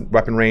this knight's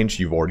weapon range,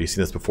 you've already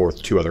seen this before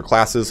with 2 other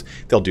classes,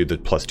 they'll do the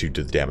 +2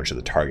 to the damage of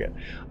the target.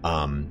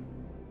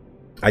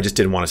 I just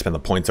didn't want to spend the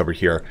points over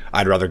here.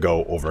 I'd rather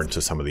go over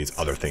into some of these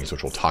other things,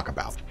 which we'll talk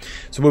about.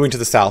 So moving to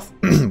the south,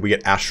 we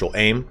get Astral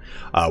Aim,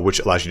 which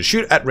allows you to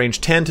shoot at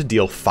range 10 to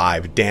deal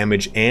 5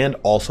 damage and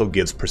also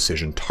gives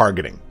precision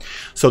targeting.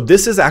 So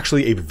this is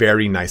actually a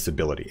very nice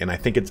ability, and I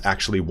think it's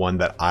actually one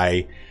that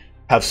I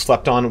have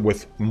slept on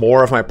with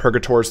more of my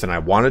Purgators than I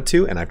wanted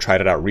to, and I've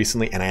tried it out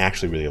recently, and I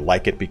actually really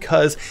like it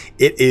because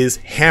it is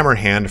hammer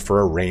hand for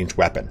a ranged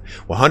weapon.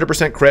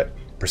 100% crit.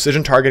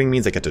 Precision targeting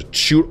means I get to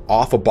shoot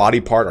off a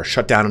body part or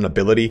shut down an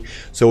ability,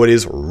 so it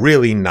is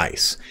really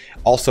nice.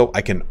 Also,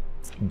 I can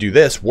do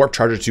this, warp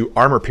charge it to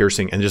armor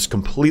piercing and just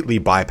completely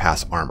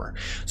bypass armor.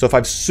 So if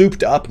I've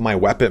souped up my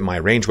weapon, my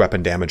ranged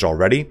weapon damage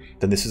already,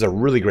 then this is a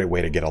really great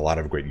way to get a lot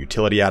of great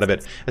utility out of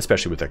it,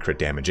 especially with that crit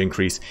damage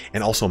increase.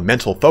 And also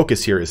mental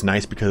focus here is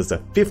nice because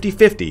it's a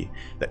 50-50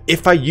 that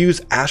if I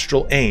use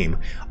astral aim,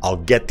 I'll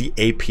get the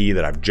AP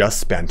that I've just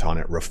spent on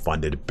it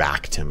refunded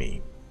back to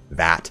me.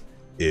 That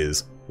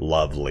is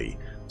lovely.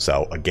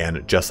 So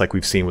again, just like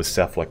we've seen with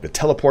stuff like the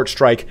teleport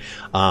strike,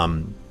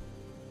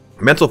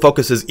 mental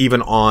focus is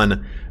even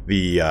on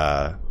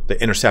the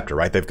Interceptor,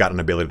 right? They've got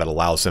an ability that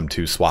allows them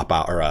to swap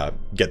out or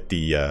get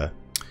the a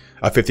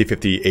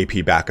 50-50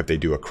 AP back if they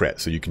do a crit.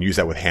 So you can use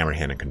that with Hammer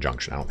Hand in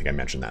conjunction. I don't think I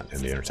mentioned that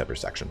in the Interceptor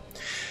section.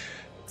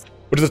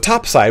 But to the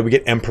top side, we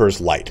get Emperor's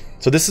Light.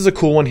 So this is a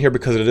cool one here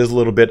because it is a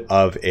little bit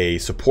of a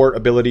support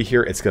ability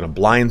here. It's going to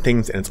blind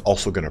things and it's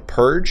also going to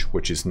purge,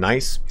 which is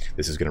nice.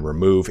 This is going to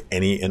remove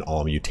any and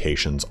all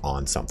mutations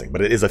on something.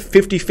 But it is a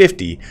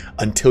 50-50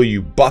 until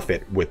you buff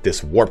it with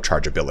this warp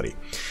charge ability.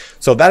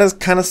 So that is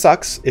kind of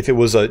sucks. If it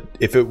was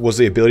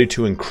the ability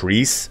to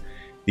increase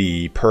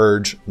the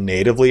purge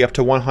natively up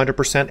to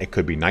 100%, it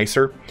could be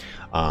nicer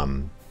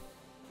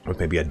with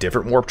maybe a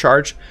different warp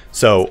charge.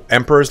 So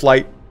Emperor's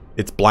Light,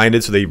 it's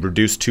blinded, so they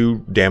reduce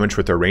 2 damage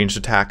with their ranged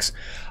attacks.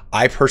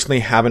 I personally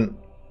haven't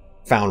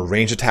found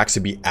ranged attacks to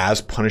be as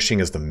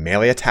punishing as the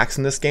melee attacks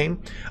in this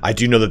game. I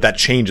do know that that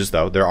changes,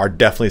 though. There are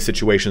definitely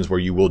situations where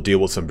you will deal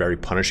with some very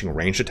punishing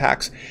ranged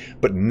attacks,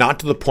 but not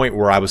to the point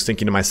where I was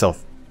thinking to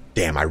myself,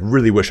 damn, I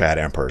really wish I had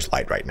Emperor's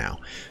Light right now.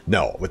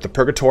 No, with the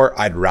Purgator,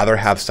 I'd rather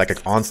have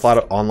Psychic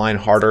Onslaught online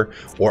harder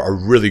or a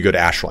really good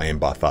Astral Aim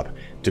buff up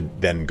to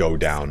then go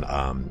down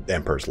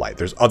Emperor's Light.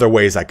 There's other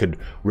ways I could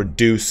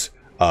reduce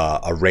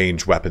a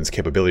ranged weapon's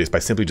capabilities by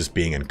simply just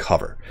being in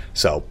cover.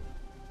 So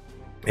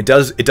it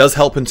does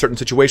help in certain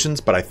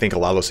situations, but I think a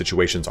lot of those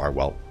situations are,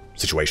 well,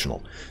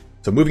 situational.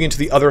 So moving into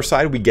the other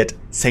side, we get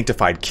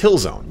Sanctified Kill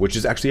Zone, which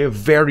is actually a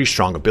very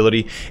strong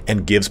ability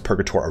and gives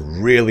Purgator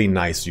a really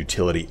nice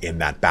utility in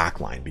that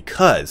backline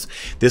because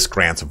this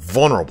grants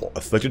vulnerable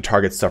afflicted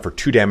targets suffer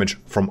 2 damage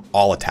from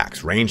all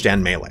attacks, ranged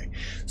and melee.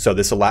 So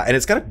this and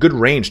it's got a good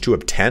range too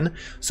of 10,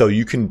 so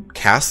you can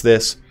cast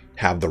this,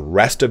 have the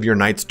rest of your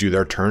knights do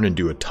their turn and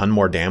do a ton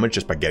more damage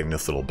just by getting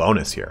this little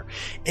bonus here.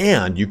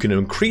 And you can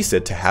increase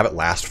it to have it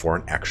last for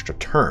an extra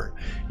turn.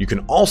 You can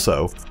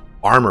also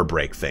armor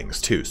break things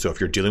too. So if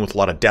you're dealing with a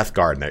lot of Death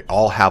Guard and they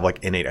all have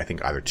like innate, I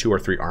think either 2 or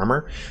 3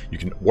 armor, you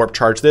can warp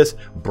charge this,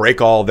 break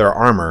all their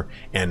armor,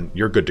 and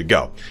you're good to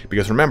go.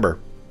 Because remember,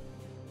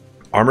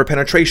 armor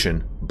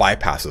penetration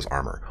bypasses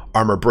armor.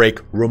 Armor break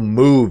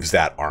removes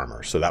that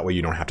armor, so that way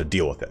you don't have to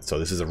deal with it. So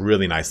this is a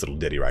really nice little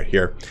ditty right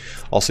here.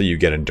 Also, you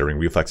get Enduring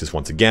Reflexes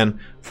once again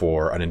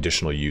for an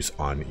additional use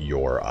on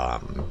your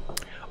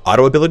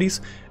auto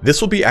abilities. This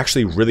will be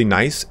actually really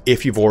nice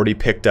if you've already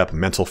picked up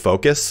Mental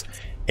Focus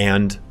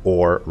and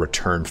or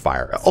Return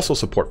Fire. Also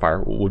Support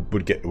Fire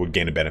would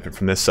gain a benefit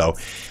from this. So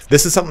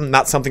this is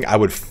not something I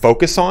would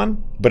focus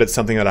on, but it's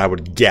something that I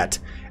would get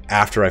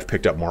after I've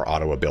picked up more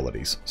auto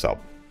abilities. So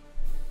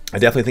I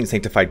definitely think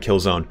Sanctified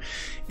Kill Zone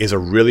is a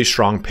really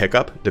strong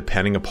pickup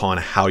depending upon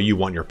how you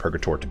want your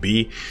Purgator to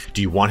be.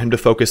 Do you want him to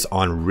focus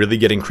on really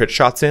getting crit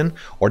shots in,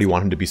 or do you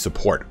want him to be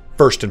support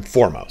first and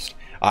foremost?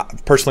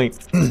 Personally,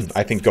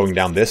 I think going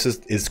down this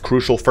is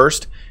crucial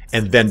first,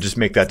 and then just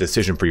make that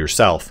decision for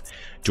yourself.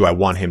 Do I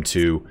want him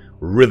to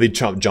really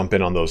jump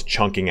in on those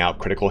chunking out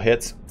critical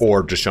hits,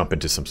 or just jump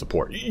into some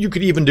support? You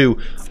could even do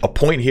a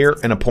point here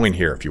and a point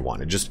here if you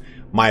wanted. Just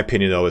my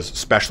opinion though is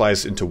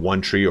specialize into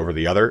one tree over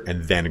the other,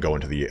 and then go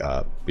into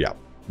the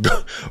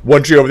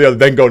one tree over the other,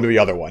 then go into the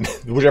other one.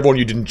 Whichever one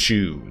you didn't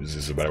choose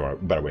is a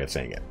better way of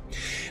saying it.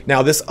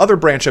 Now this other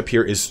branch up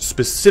here is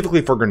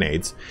specifically for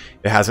grenades.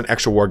 It has an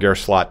extra War Gear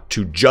slot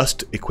to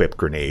just equip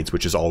grenades,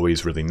 which is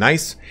always really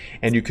nice,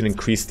 and you can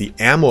increase the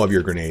ammo of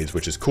your grenades,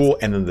 which is cool,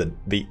 and then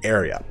the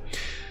area.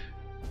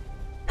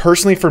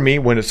 Personally, for me,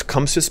 when it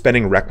comes to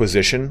spending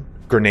requisition,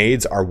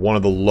 grenades are one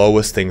of the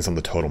lowest things on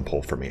the totem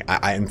pole for me.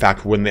 In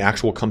fact, when the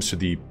actual comes to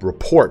the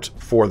report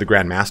for the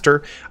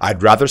Grandmaster,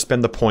 I'd rather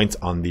spend the points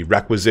on the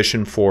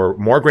requisition for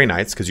more Grey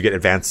Knights, because you get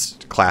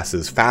advanced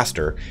classes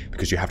faster,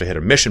 because you have to hit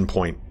a mission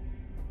point.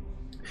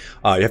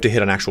 You have to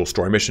hit an actual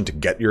story mission to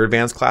get your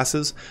advanced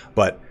classes,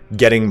 but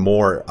getting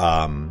more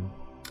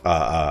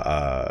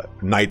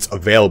knights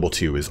available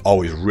to you is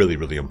always really,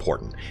 really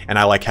important. And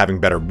I like having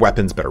better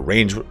weapons, better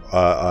range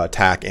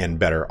attack, and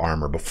better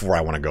armor before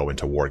I want to go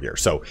into War Gear.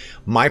 So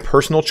my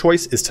personal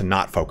choice is to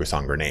not focus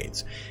on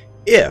grenades.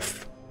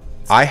 If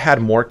I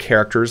had more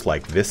characters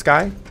like this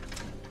guy,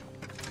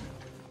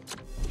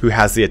 who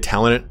has the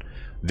talent,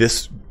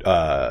 this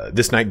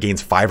knight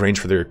gains 5 range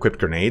for their equipped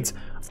grenades,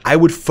 I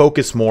would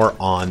focus more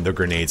on the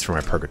grenades for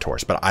my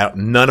Purgators, but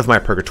none of my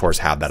Purgators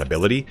have that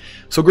ability,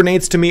 so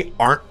grenades to me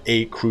aren't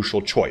a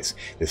crucial choice.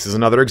 This is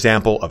another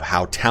example of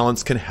how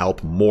talents can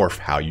help morph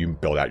how you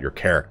build out your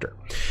character.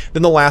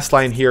 Then the last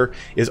line here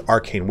is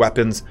Arcane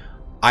Weapons.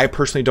 I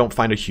personally don't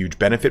find a huge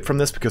benefit from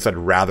this, because I'd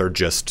rather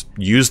just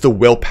use the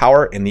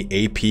willpower and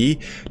the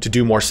AP to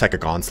do more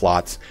Psychic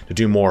Onslaughts, to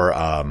do more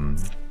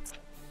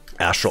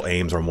astral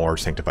aims, or more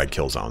sanctified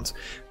kill zones.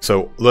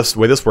 So the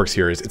way this works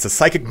here is it's a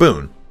psychic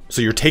boon.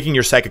 So you're taking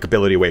your psychic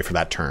ability away for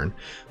that turn,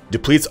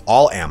 depletes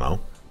all ammo,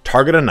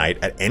 target a knight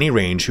at any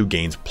range who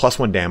gains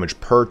 +1 damage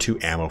per 2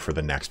 ammo for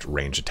the next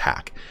range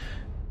attack.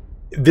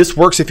 This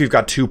works if you've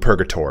got 2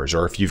 Purgators,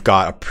 or if you've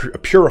got a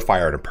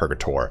Purifier and a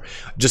Purgator.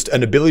 Just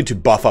an ability to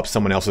buff up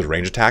someone else's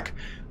range attack.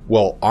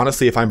 Well,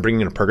 honestly, if I'm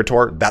bringing in a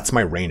Purgator, that's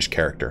my ranged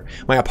character.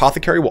 My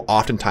Apothecary will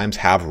oftentimes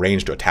have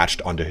ranged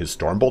attached onto his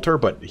Stormbolter,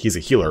 but he's a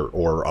healer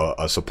or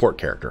a support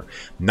character,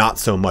 not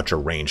so much a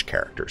ranged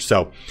character.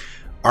 So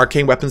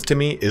arcane weapons to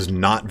me is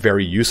not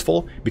very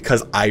useful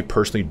because I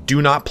personally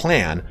do not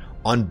plan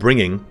on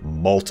bringing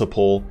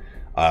multiple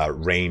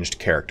ranged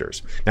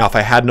characters. Now, if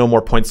I had no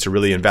more points to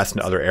really invest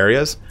in other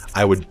areas,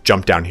 I would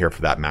jump down here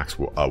for that max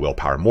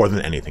willpower more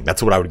than anything.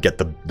 That's what I would get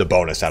the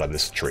bonus out of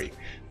this tree.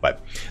 But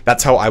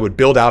that's how I would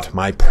build out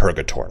my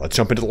Purgator. Let's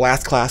jump into the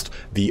last class,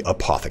 the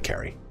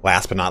Apothecary.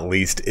 Last but not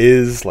least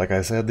is, like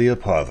I said, the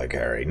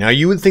Apothecary. Now,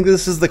 you would think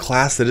this is the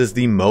class that is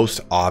the most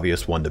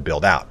obvious one to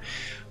build out.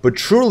 But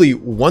truly,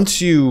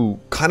 once you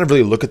kind of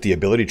really look at the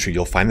ability tree,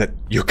 you'll find that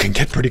you can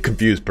get pretty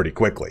confused pretty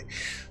quickly.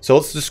 So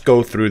let's just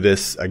go through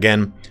this.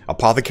 Again,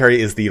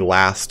 Apothecary is the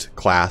last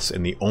class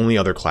and the only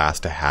other class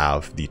to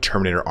have the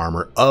Terminator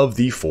armor of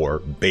the 4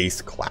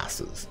 base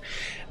classes.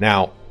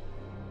 Now,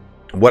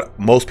 what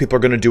most people are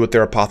going to do with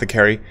their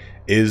Apothecary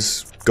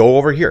is go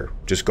over here.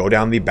 Just go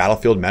down the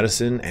battlefield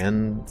medicine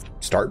and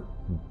start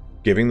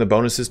giving the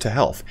bonuses to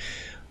health.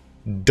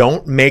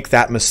 Don't make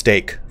that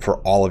mistake for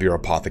all of your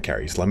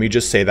Apothecaries. Let me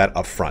just say that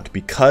up front,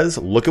 because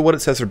look at what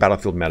it says for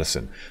battlefield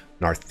medicine.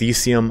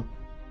 Narthecium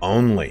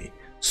only.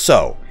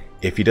 So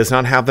if he does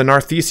not have the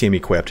Narthecium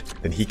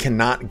equipped, then he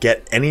cannot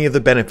get any of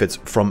the benefits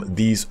from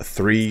these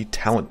 3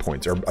 talent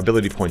points or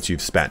ability points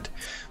you've spent.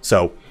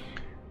 So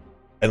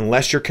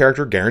unless your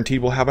character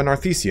guaranteed will have a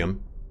Narthecium,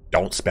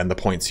 don't spend the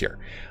points here.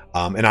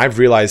 And I've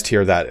realized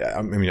here that,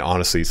 I mean,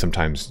 honestly,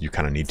 sometimes you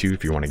kind of need to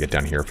if you want to get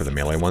down here for the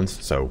melee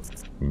ones. So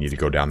you need to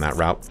go down that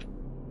route.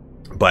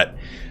 But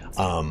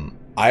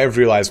I have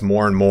realized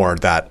more and more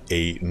that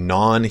a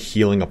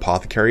non-healing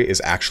Apothecary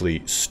is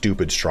actually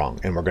stupid strong.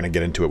 And we're going to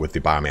get into it with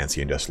the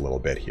Biomancy in just a little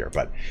bit here.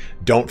 But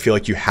don't feel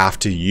like you have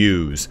to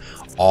use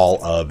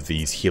all of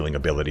these healing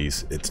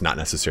abilities. It's not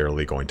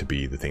necessarily going to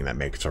be the thing that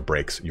makes or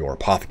breaks your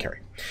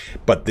Apothecary.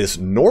 But this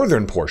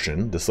northern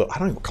portion, this, I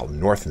don't even call it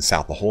north and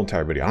south, the whole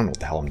entire video, I don't know what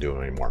the hell I'm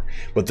doing anymore.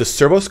 But the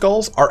Servo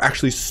Skulls are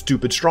actually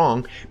stupid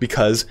strong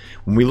because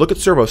when we look at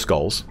Servo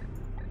Skulls,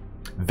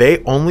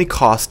 they only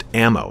cost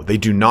ammo. They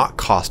do not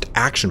cost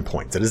action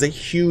points. That is a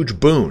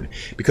huge boon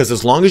because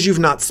as long as you've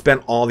not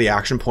spent all the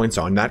action points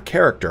on that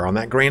character, on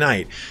that Grey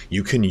Knight,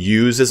 you can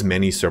use as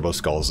many Servo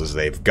Skulls as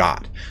they've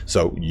got.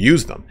 So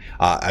use them.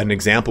 An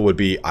example would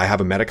be, I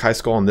have a Medicae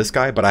Skull on this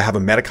guy, but I have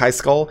a Medicae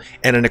Skull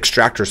and an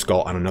Extractor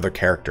Skull on another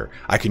character.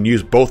 I can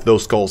use both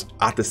those skulls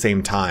at the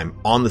same time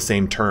on the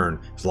same turn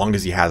as long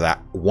as he has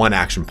that 1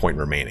 action point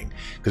remaining.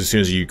 Because as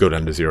soon as you go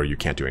down to 0, you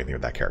can't do anything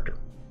with that character.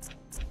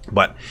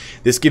 But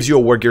this gives you a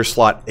War Gear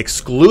slot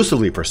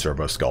exclusively for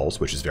Servo Skulls,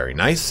 which is very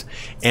nice,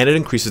 and it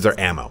increases their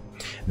ammo.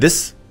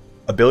 This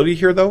ability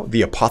here, though,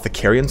 the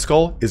Apothecarian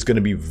Skull, is going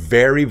to be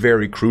very,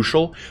 very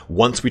crucial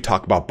once we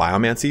talk about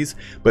Biomancies,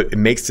 but it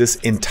makes this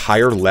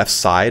entire left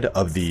side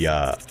of the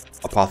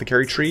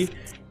Apothecary tree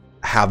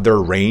have their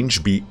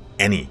range be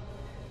any,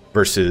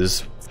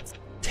 versus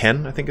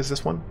 10, I think is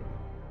this one,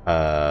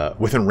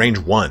 within range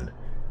 1,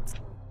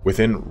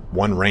 within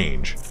 1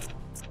 range.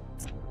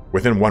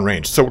 Within 1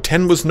 range. So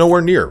 10 was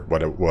nowhere near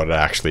what it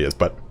actually is,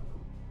 but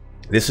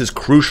this is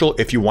crucial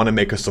if you want to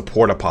make a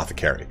support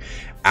Apothecary.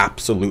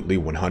 Absolutely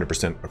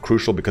 100%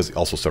 crucial because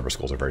also Servo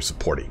Skulls are very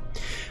supporty.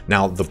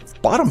 Now, the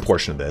bottom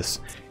portion of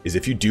this is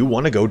if you do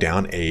want to go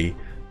down a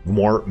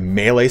more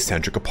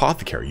melee-centric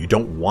Apothecary. You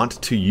don't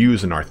want to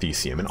use an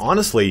Narthecium. And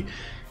honestly,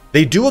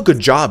 they do a good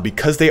job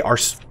because they are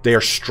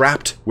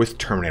strapped with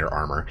Terminator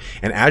armor.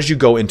 And as you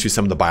go into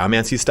some of the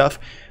Biomancy stuff,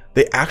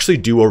 they actually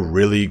do a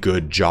really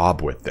good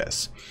job with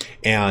this.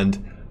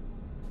 And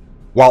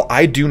while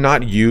I do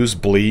not use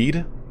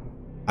bleed,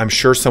 I'm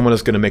sure someone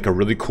is going to make a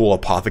really cool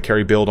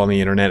Apothecary build on the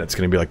internet. It's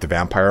going to be like the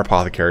Vampire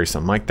Apothecary,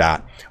 something like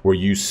that, where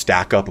you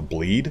stack up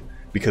bleed,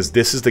 because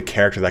this is the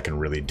character that can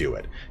really do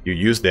it. You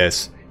use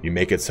this, you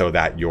make it so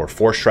that your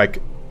Force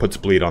Strike puts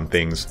bleed on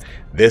things.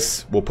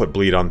 This will put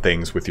bleed on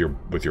things with your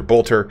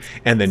bolter,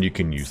 and then you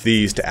can use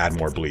these to add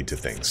more bleed to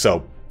things.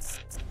 So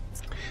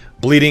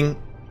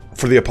bleeding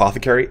for the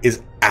Apothecary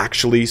is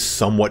actually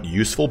somewhat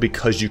useful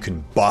because you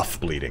can buff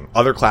bleeding.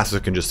 Other classes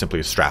can just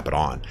simply strap it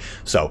on.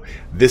 So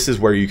this is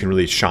where you can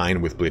really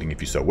shine with bleeding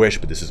if you so wish,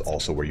 but this is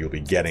also where you'll be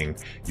getting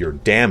your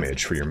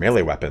damage for your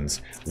melee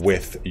weapons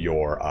with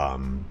your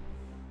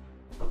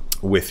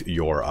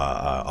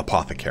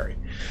Apothecary.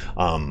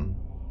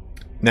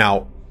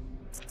 Now,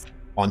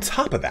 on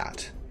top of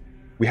that,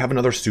 we have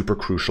another super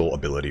crucial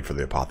ability for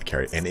the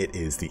Apothecary, and it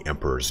is the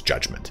Emperor's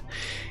Judgment.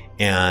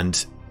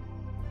 And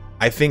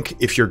I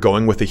think if you're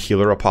going with a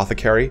healer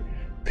Apothecary,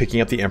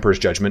 picking up the Emperor's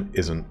Judgment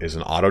is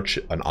an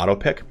auto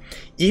pick.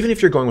 Even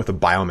if you're going with a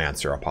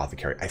Biomancer or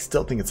Apothecary, I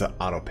still think it's an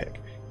auto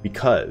pick,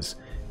 because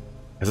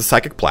as a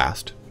Psychic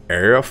Blast,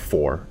 area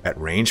 4 at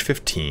range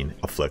 15,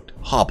 afflict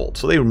hobbled,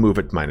 so they remove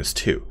it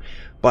 -2.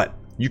 But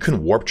you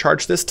can warp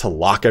charge this to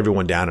lock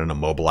everyone down and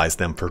immobilize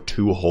them for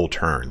 2 whole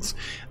turns.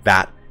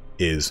 That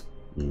is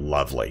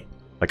lovely.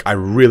 Like, I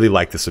really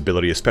like this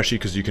ability, especially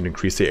because you can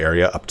increase the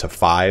area up to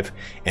 5,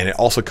 and it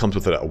also comes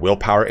with a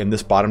willpower in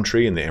this bottom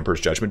tree in the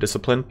Emperor's Judgment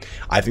discipline.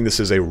 I think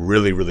this is a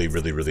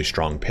really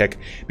strong pick,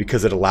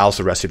 because it allows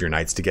the rest of your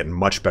knights to get in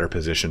much better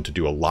position to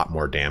do a lot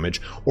more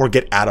damage, or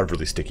get out of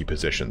really sticky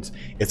positions.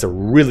 It's a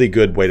really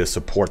good way to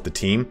support the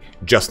team,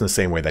 just in the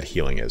same way that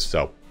healing is.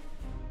 So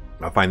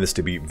I find this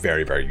to be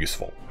very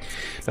useful.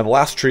 Now the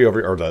last tree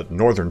over, or the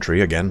northern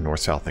tree, again,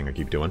 north-south thing I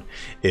keep doing,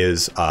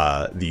 is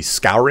the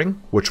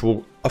Scouring, which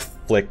will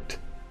afflict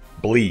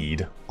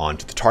bleed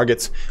onto the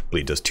targets.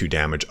 Bleed does 2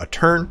 damage a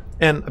turn,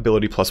 and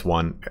ability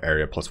 +1,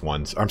 area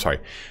 +1. I'm sorry,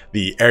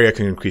 the area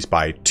can increase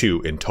by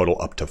 2 in total,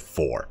 up to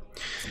 4.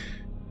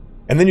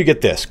 And then you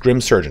get this,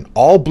 Grim Surgeon.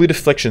 All bleed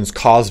afflictions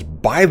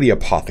caused by the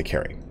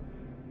Apothecary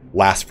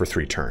last for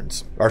 3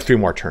 turns, or 3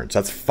 more turns.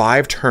 That's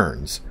 5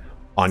 turns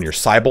on your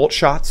Psybolt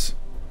shots,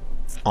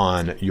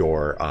 on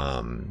your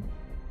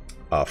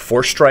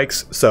Force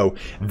Strikes. So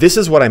this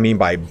is what I mean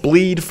by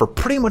bleed. For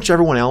pretty much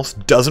everyone else,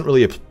 doesn't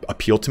really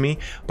appeal to me,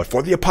 but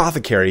for the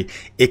Apothecary,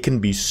 it can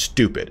be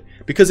stupid.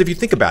 Because if you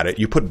think about it,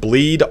 you put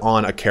bleed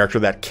on a character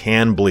that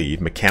can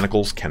bleed,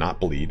 mechanicals cannot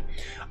bleed,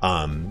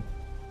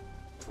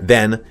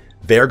 then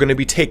they're going to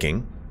be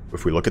taking,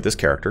 if we look at this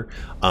character,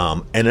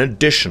 an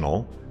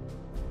additional,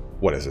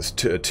 what is this,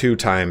 2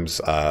 times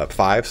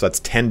 5, so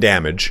that's 10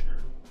 damage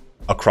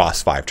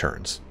across 5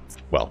 turns.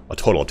 Well, a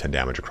total of 10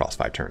 damage across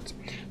 5 turns.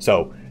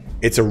 So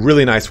it's a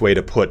really nice way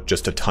to put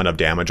just a ton of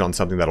damage on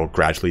something that'll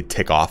gradually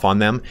tick off on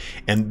them.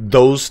 And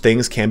those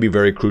things can be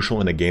very crucial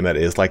in a game that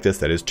is like this,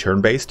 that is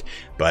turn-based.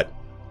 But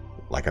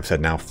like I've said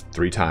now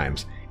 3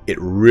 times, it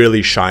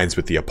really shines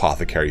with the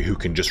Apothecary, who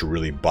can just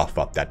really buff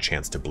up that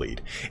chance to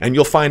bleed. And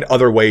you'll find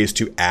other ways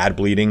to add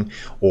bleeding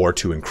or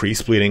to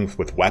increase bleeding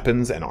with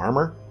weapons and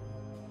armor.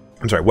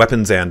 I'm sorry,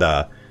 weapons and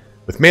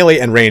with melee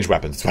and ranged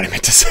weapons is what I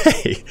meant to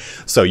say.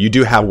 So you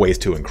do have ways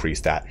to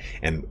increase that.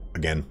 And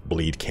again,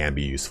 bleed can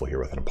be useful here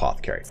with an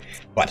Apothecary.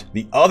 But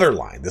the other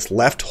line, this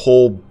left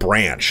whole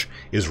branch,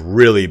 is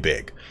really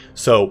big.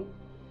 So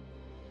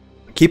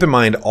keep in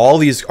mind, all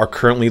these are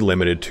currently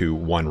limited to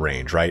 1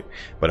 range, right?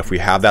 But if we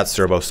have that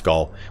Servo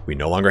Skull, we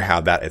no longer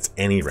have that. It's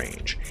any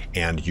range.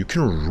 And you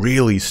can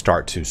really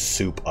start to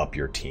soup up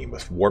your team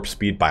with Warp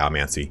Speed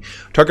Biomancy.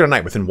 Target a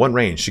knight within 1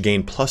 range to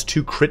gain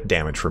 +2 crit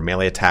damage for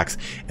melee attacks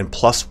and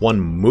 +1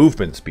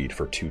 movement speed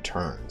for 2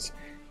 turns.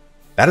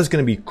 That is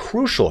going to be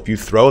crucial if you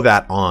throw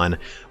that on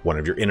one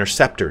of your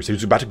Interceptors,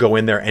 who's about to go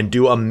in there and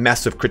do a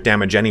mess of crit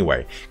damage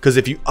anyway. Because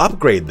if you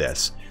upgrade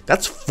this,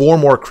 that's 4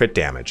 more crit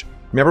damage.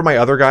 Remember my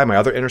other guy, my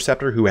other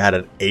Interceptor, who had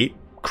an 8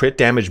 crit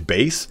damage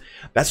base?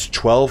 That's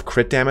 12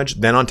 crit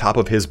damage. Then on top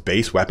of his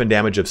base weapon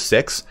damage of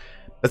 6,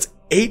 that's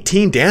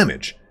 18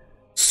 damage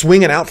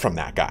swinging out from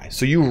that guy.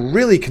 So you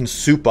really can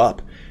soup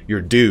up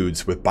your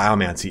dudes with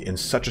Biomancy in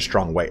such a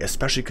strong way,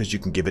 especially because you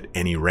can give it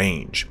any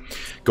range.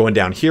 Going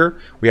down here,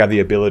 we have the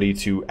ability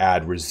to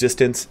add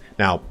resistance.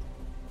 Now,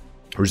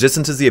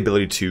 resistance is the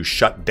ability to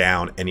shut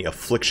down any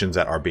afflictions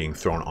that are being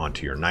thrown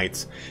onto your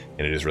knights,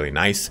 and it is really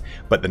nice.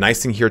 But the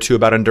nice thing here too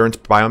about Endurance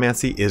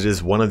Biomancy is it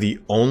is one of the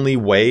only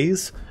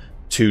ways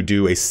to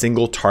do a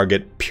single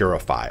target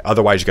purify.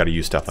 Otherwise, you got to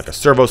use stuff like a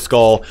Servo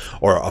Skull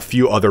or a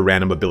few other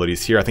random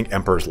abilities here. I think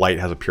Emperor's Light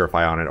has a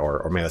purify on it,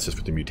 or maybe that's just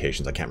with the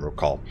mutations. I can't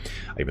recall,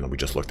 even though we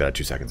just looked at it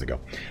 2 seconds ago.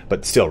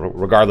 But still,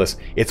 regardless,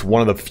 it's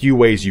one of the few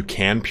ways you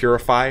can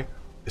purify,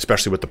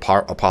 especially with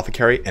the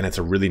Apothecary, and it's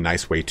a really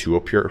nice way to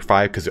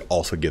purify because it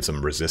also gives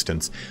them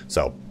resistance.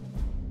 So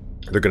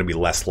they're going to be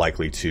less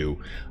likely to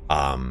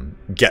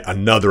get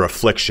another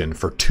affliction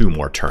for 2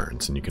 more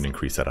turns, and you can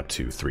increase that up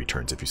to 3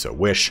 turns if you so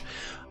wish.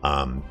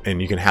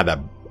 And you can have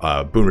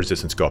that boon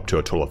resistance go up to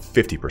a total of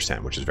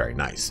 50%, which is very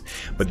nice.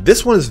 But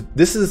this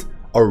is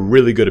a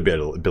really good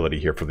ability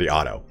here for the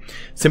auto.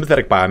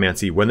 Sympathetic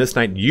Biomancy. When this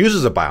knight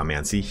uses a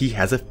Biomancy, he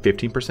has a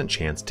 15%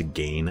 chance to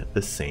gain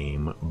the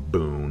same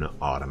boon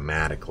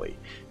automatically.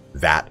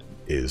 That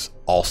is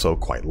also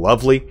quite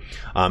lovely,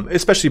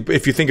 especially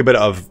if you think a bit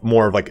of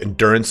more of like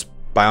Endurance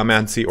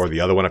Biomancy or the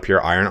other one up here,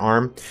 Iron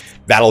Arm.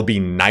 That'll be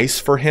nice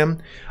for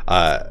him.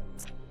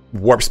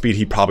 Warp Speed,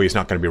 he probably is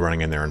not going to be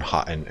running in there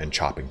and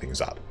chopping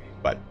things up.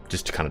 But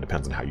just kind of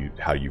depends on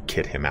how you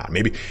kit him out.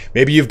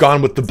 Maybe you've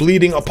gone with the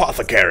bleeding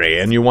Apothecary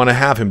and you want to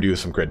have him do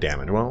some crit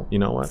damage. Well, you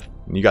know what?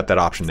 You got that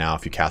option now.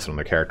 If you cast it on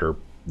the character,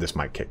 this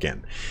might kick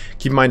in.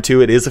 Keep in mind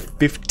too, it is a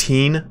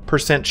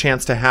 15%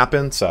 chance to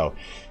happen, so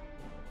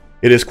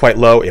it is quite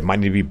low. It might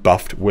need to be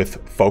buffed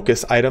with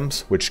focus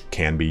items, which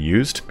can be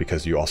used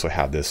because you also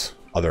have this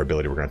other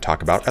ability we're going to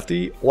talk about at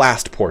the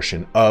last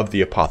portion of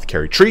the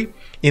Apothecary tree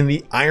in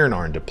the Iron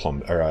Arm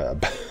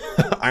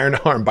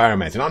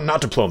Biomancy,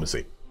 not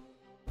Diplomacy.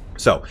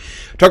 So,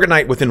 target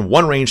knight within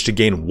 1 range to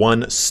gain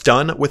 1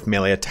 stun with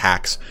melee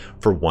attacks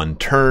for 1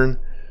 turn.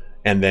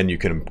 And then you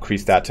can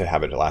increase that to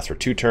have it last for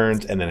 2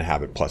 turns and then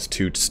have it plus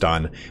 2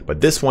 stun. But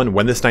this one,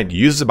 when this knight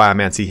uses a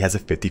biomancy, has a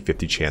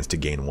 50-50 chance to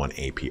gain 1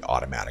 AP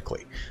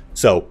automatically.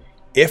 So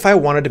if I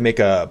wanted to make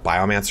a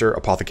biomancer,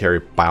 apothecary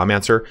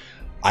biomancer,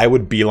 I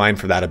would beeline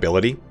for that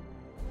ability.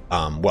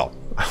 Well,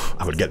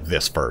 I would get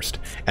this first,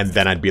 and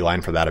then I'd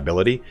beeline for that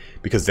ability,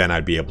 because then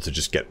I'd be able to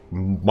just get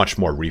much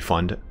more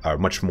refund, or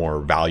much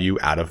more value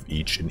out of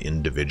each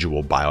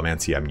individual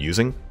biomancy I'm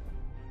using.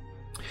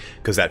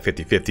 Because that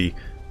 50-50,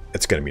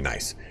 it's going to be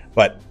nice.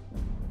 But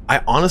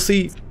I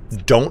honestly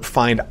don't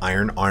find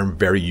Iron Arm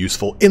very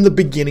useful in the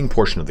beginning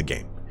portion of the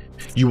game.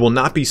 You will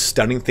not be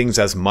stunning things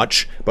as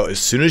much, but as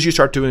soon as you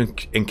start to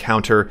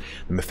encounter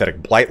the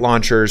Mephitic Blight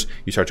launchers,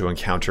 you start to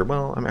encounter,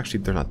 well,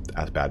 actually they're not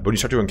as bad, but you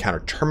start to encounter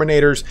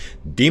Terminators,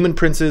 Demon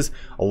Princes,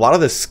 a lot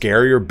of the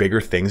scarier, bigger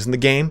things in the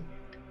game,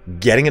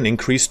 getting an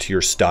increase to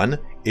your stun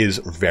is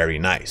very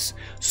nice.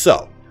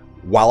 So,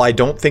 while I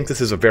don't think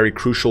this is a very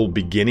crucial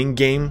beginning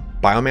game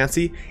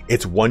biomancy,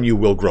 it's one you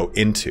will grow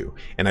into.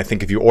 And I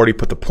think if you already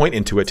put the point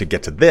into it to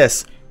get to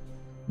this,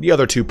 the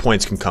other 2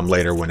 points can come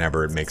later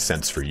whenever it makes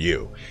sense for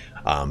you.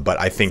 But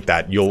I think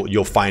that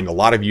you'll find a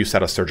lot of use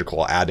out of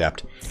Surgical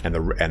Adept, and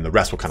the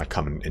rest will kind of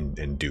come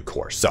in due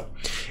course. So,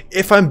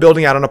 if I'm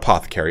building out an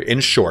Apothecary, in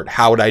short,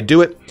 how would I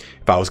do it?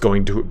 If I was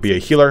going to be a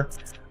healer,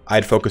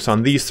 I'd focus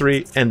on these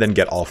 3 and then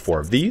get all 4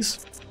 of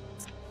these.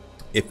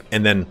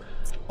 And then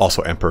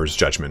also Emperor's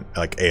Judgment,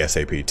 like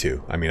ASAP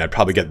too. I mean, I'd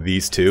probably get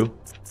these 2,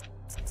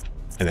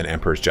 and then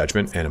Emperor's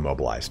Judgment and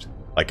Immobilized.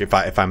 Like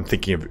if I'm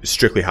thinking of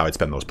strictly how I'd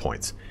spend those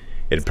points,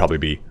 it'd probably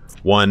be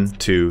 1,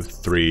 2,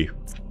 3.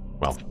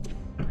 Well,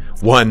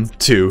 1,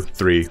 2,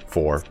 3,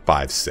 4,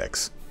 5,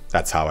 6.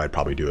 That's how I'd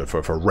probably do it for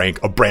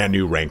a brand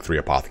new rank 3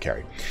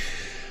 Apothecary.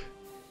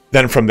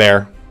 Then from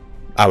there,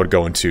 I would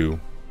go into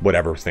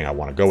whatever thing I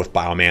want to go with,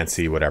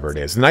 biomancy, whatever it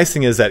is. The nice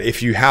thing is that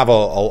if you have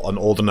an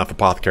old enough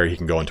Apothecary, he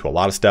can go into a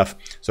lot of stuff.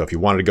 So if you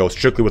wanted to go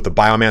strictly with the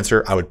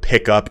Biomancer, I would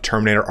pick up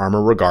Terminator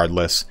armor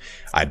regardless.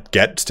 I'd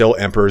get still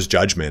Emperor's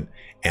Judgment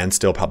and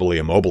still probably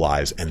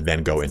Immobilize, and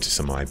then go into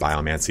some of my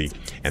biomancy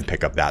and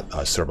pick up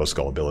that Servo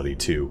Skull ability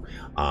too.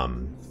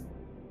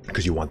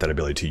 Because you want that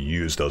ability to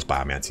use those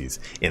biomancies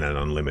in an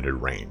unlimited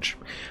range.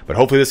 But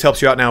hopefully this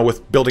helps you out now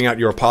with building out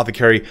your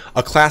Apothecary,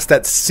 a class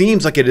that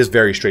seems like it is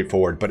very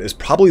straightforward, but is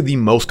probably the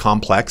most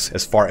complex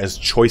as far as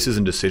choices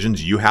and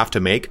decisions you have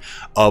to make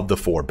of the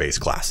 4 base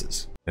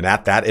classes. And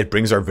at that, it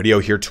brings our video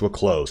here to a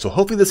close. So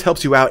hopefully this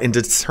helps you out in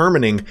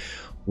determining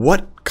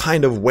what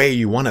kind of way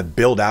you want to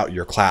build out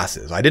your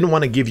classes. I didn't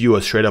want to give you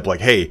a straight up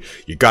like, hey,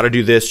 you got to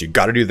do this, you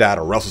got to do that,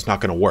 or else it's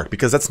not going to work,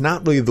 because that's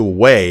not really the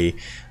way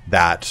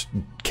that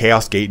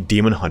Chaos Gate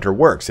Daemonhunter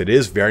works. It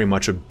is very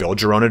much a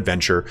build your own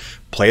adventure,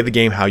 play the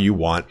game how you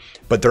want,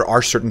 but there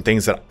are certain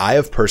things that I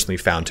have personally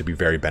found to be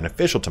very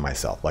beneficial to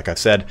myself. Like I've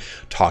said,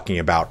 talking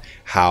about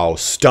how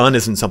stun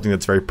isn't something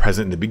that's very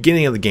present in the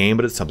beginning of the game,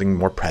 but it's something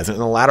more present in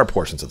the latter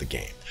portions of the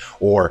game.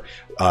 Or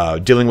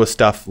dealing with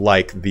stuff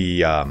like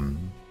the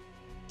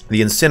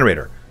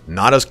Incinerator.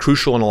 Not as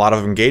crucial in a lot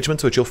of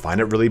engagements, but you'll find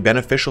it really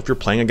beneficial if you're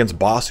playing against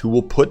boss who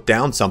will put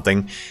down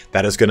something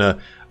that is going to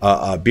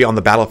be on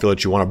the battlefield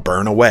that you want to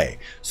burn away.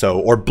 So,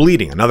 or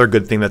bleeding, another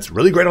good thing that's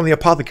really great on the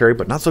Apothecary,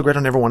 but not so great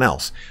on everyone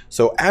else.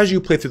 So as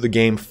you play through the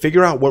game,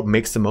 figure out what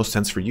makes the most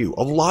sense for you.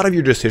 A lot of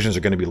your decisions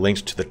are going to be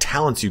linked to the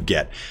talents you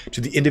get,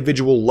 to the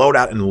individual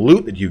loadout and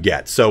loot that you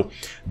get. So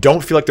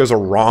don't feel like there's a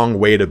wrong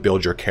way to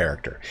build your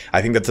character.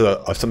 I think that's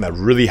something that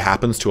really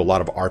happens to a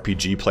lot of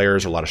RPG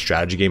players, or a lot of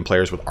strategy game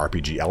players with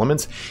RPG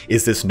elements,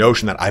 is this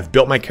notion that I've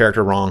built my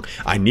character wrong,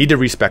 I need to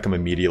respec him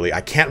immediately,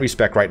 I can't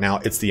respec right now,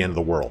 it's the end of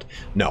the world.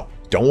 No.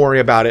 Don't worry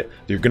about it.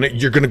 You're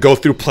gonna go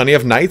through plenty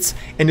of nights,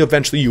 and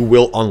eventually you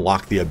will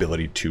unlock the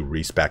ability to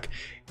respec.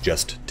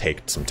 Just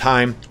take some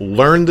time,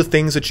 learn the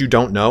things that you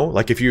don't know.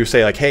 Like if you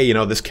say like, hey, you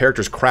know, this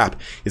character's crap,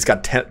 he's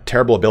got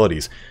terrible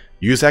abilities.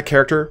 Use that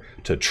character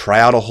to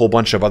try out a whole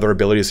bunch of other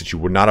abilities that you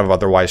would not have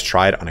otherwise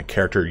tried on a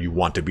character you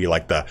want to be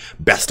like the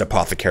best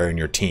Apothecary in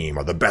your team,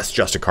 or the best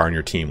Justicar in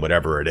your team,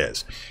 whatever it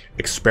is.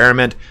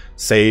 Experiment,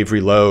 save,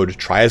 reload,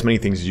 try as many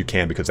things as you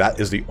can, because that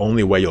is the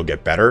only way you'll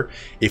get better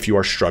if you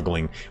are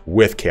struggling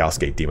with Chaos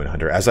Gate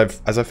Daemonhunter. As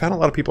I've found, a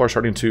lot of people are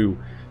starting to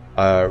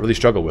really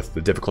struggle with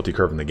the difficulty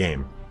curve in the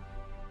game.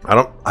 I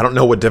don't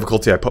know what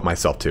difficulty I put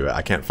myself to.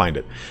 I can't find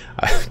it.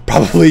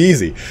 Probably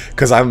easy,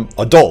 because I'm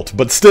adult,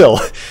 but still,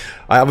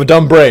 I have a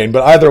dumb brain.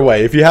 But either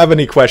way, if you have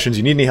any questions,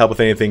 you need any help with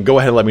anything, go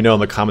ahead and let me know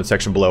in the comment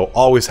section below.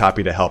 Always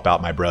happy to help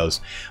out my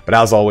bros. But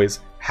as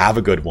always, have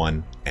a good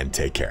one and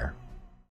take care.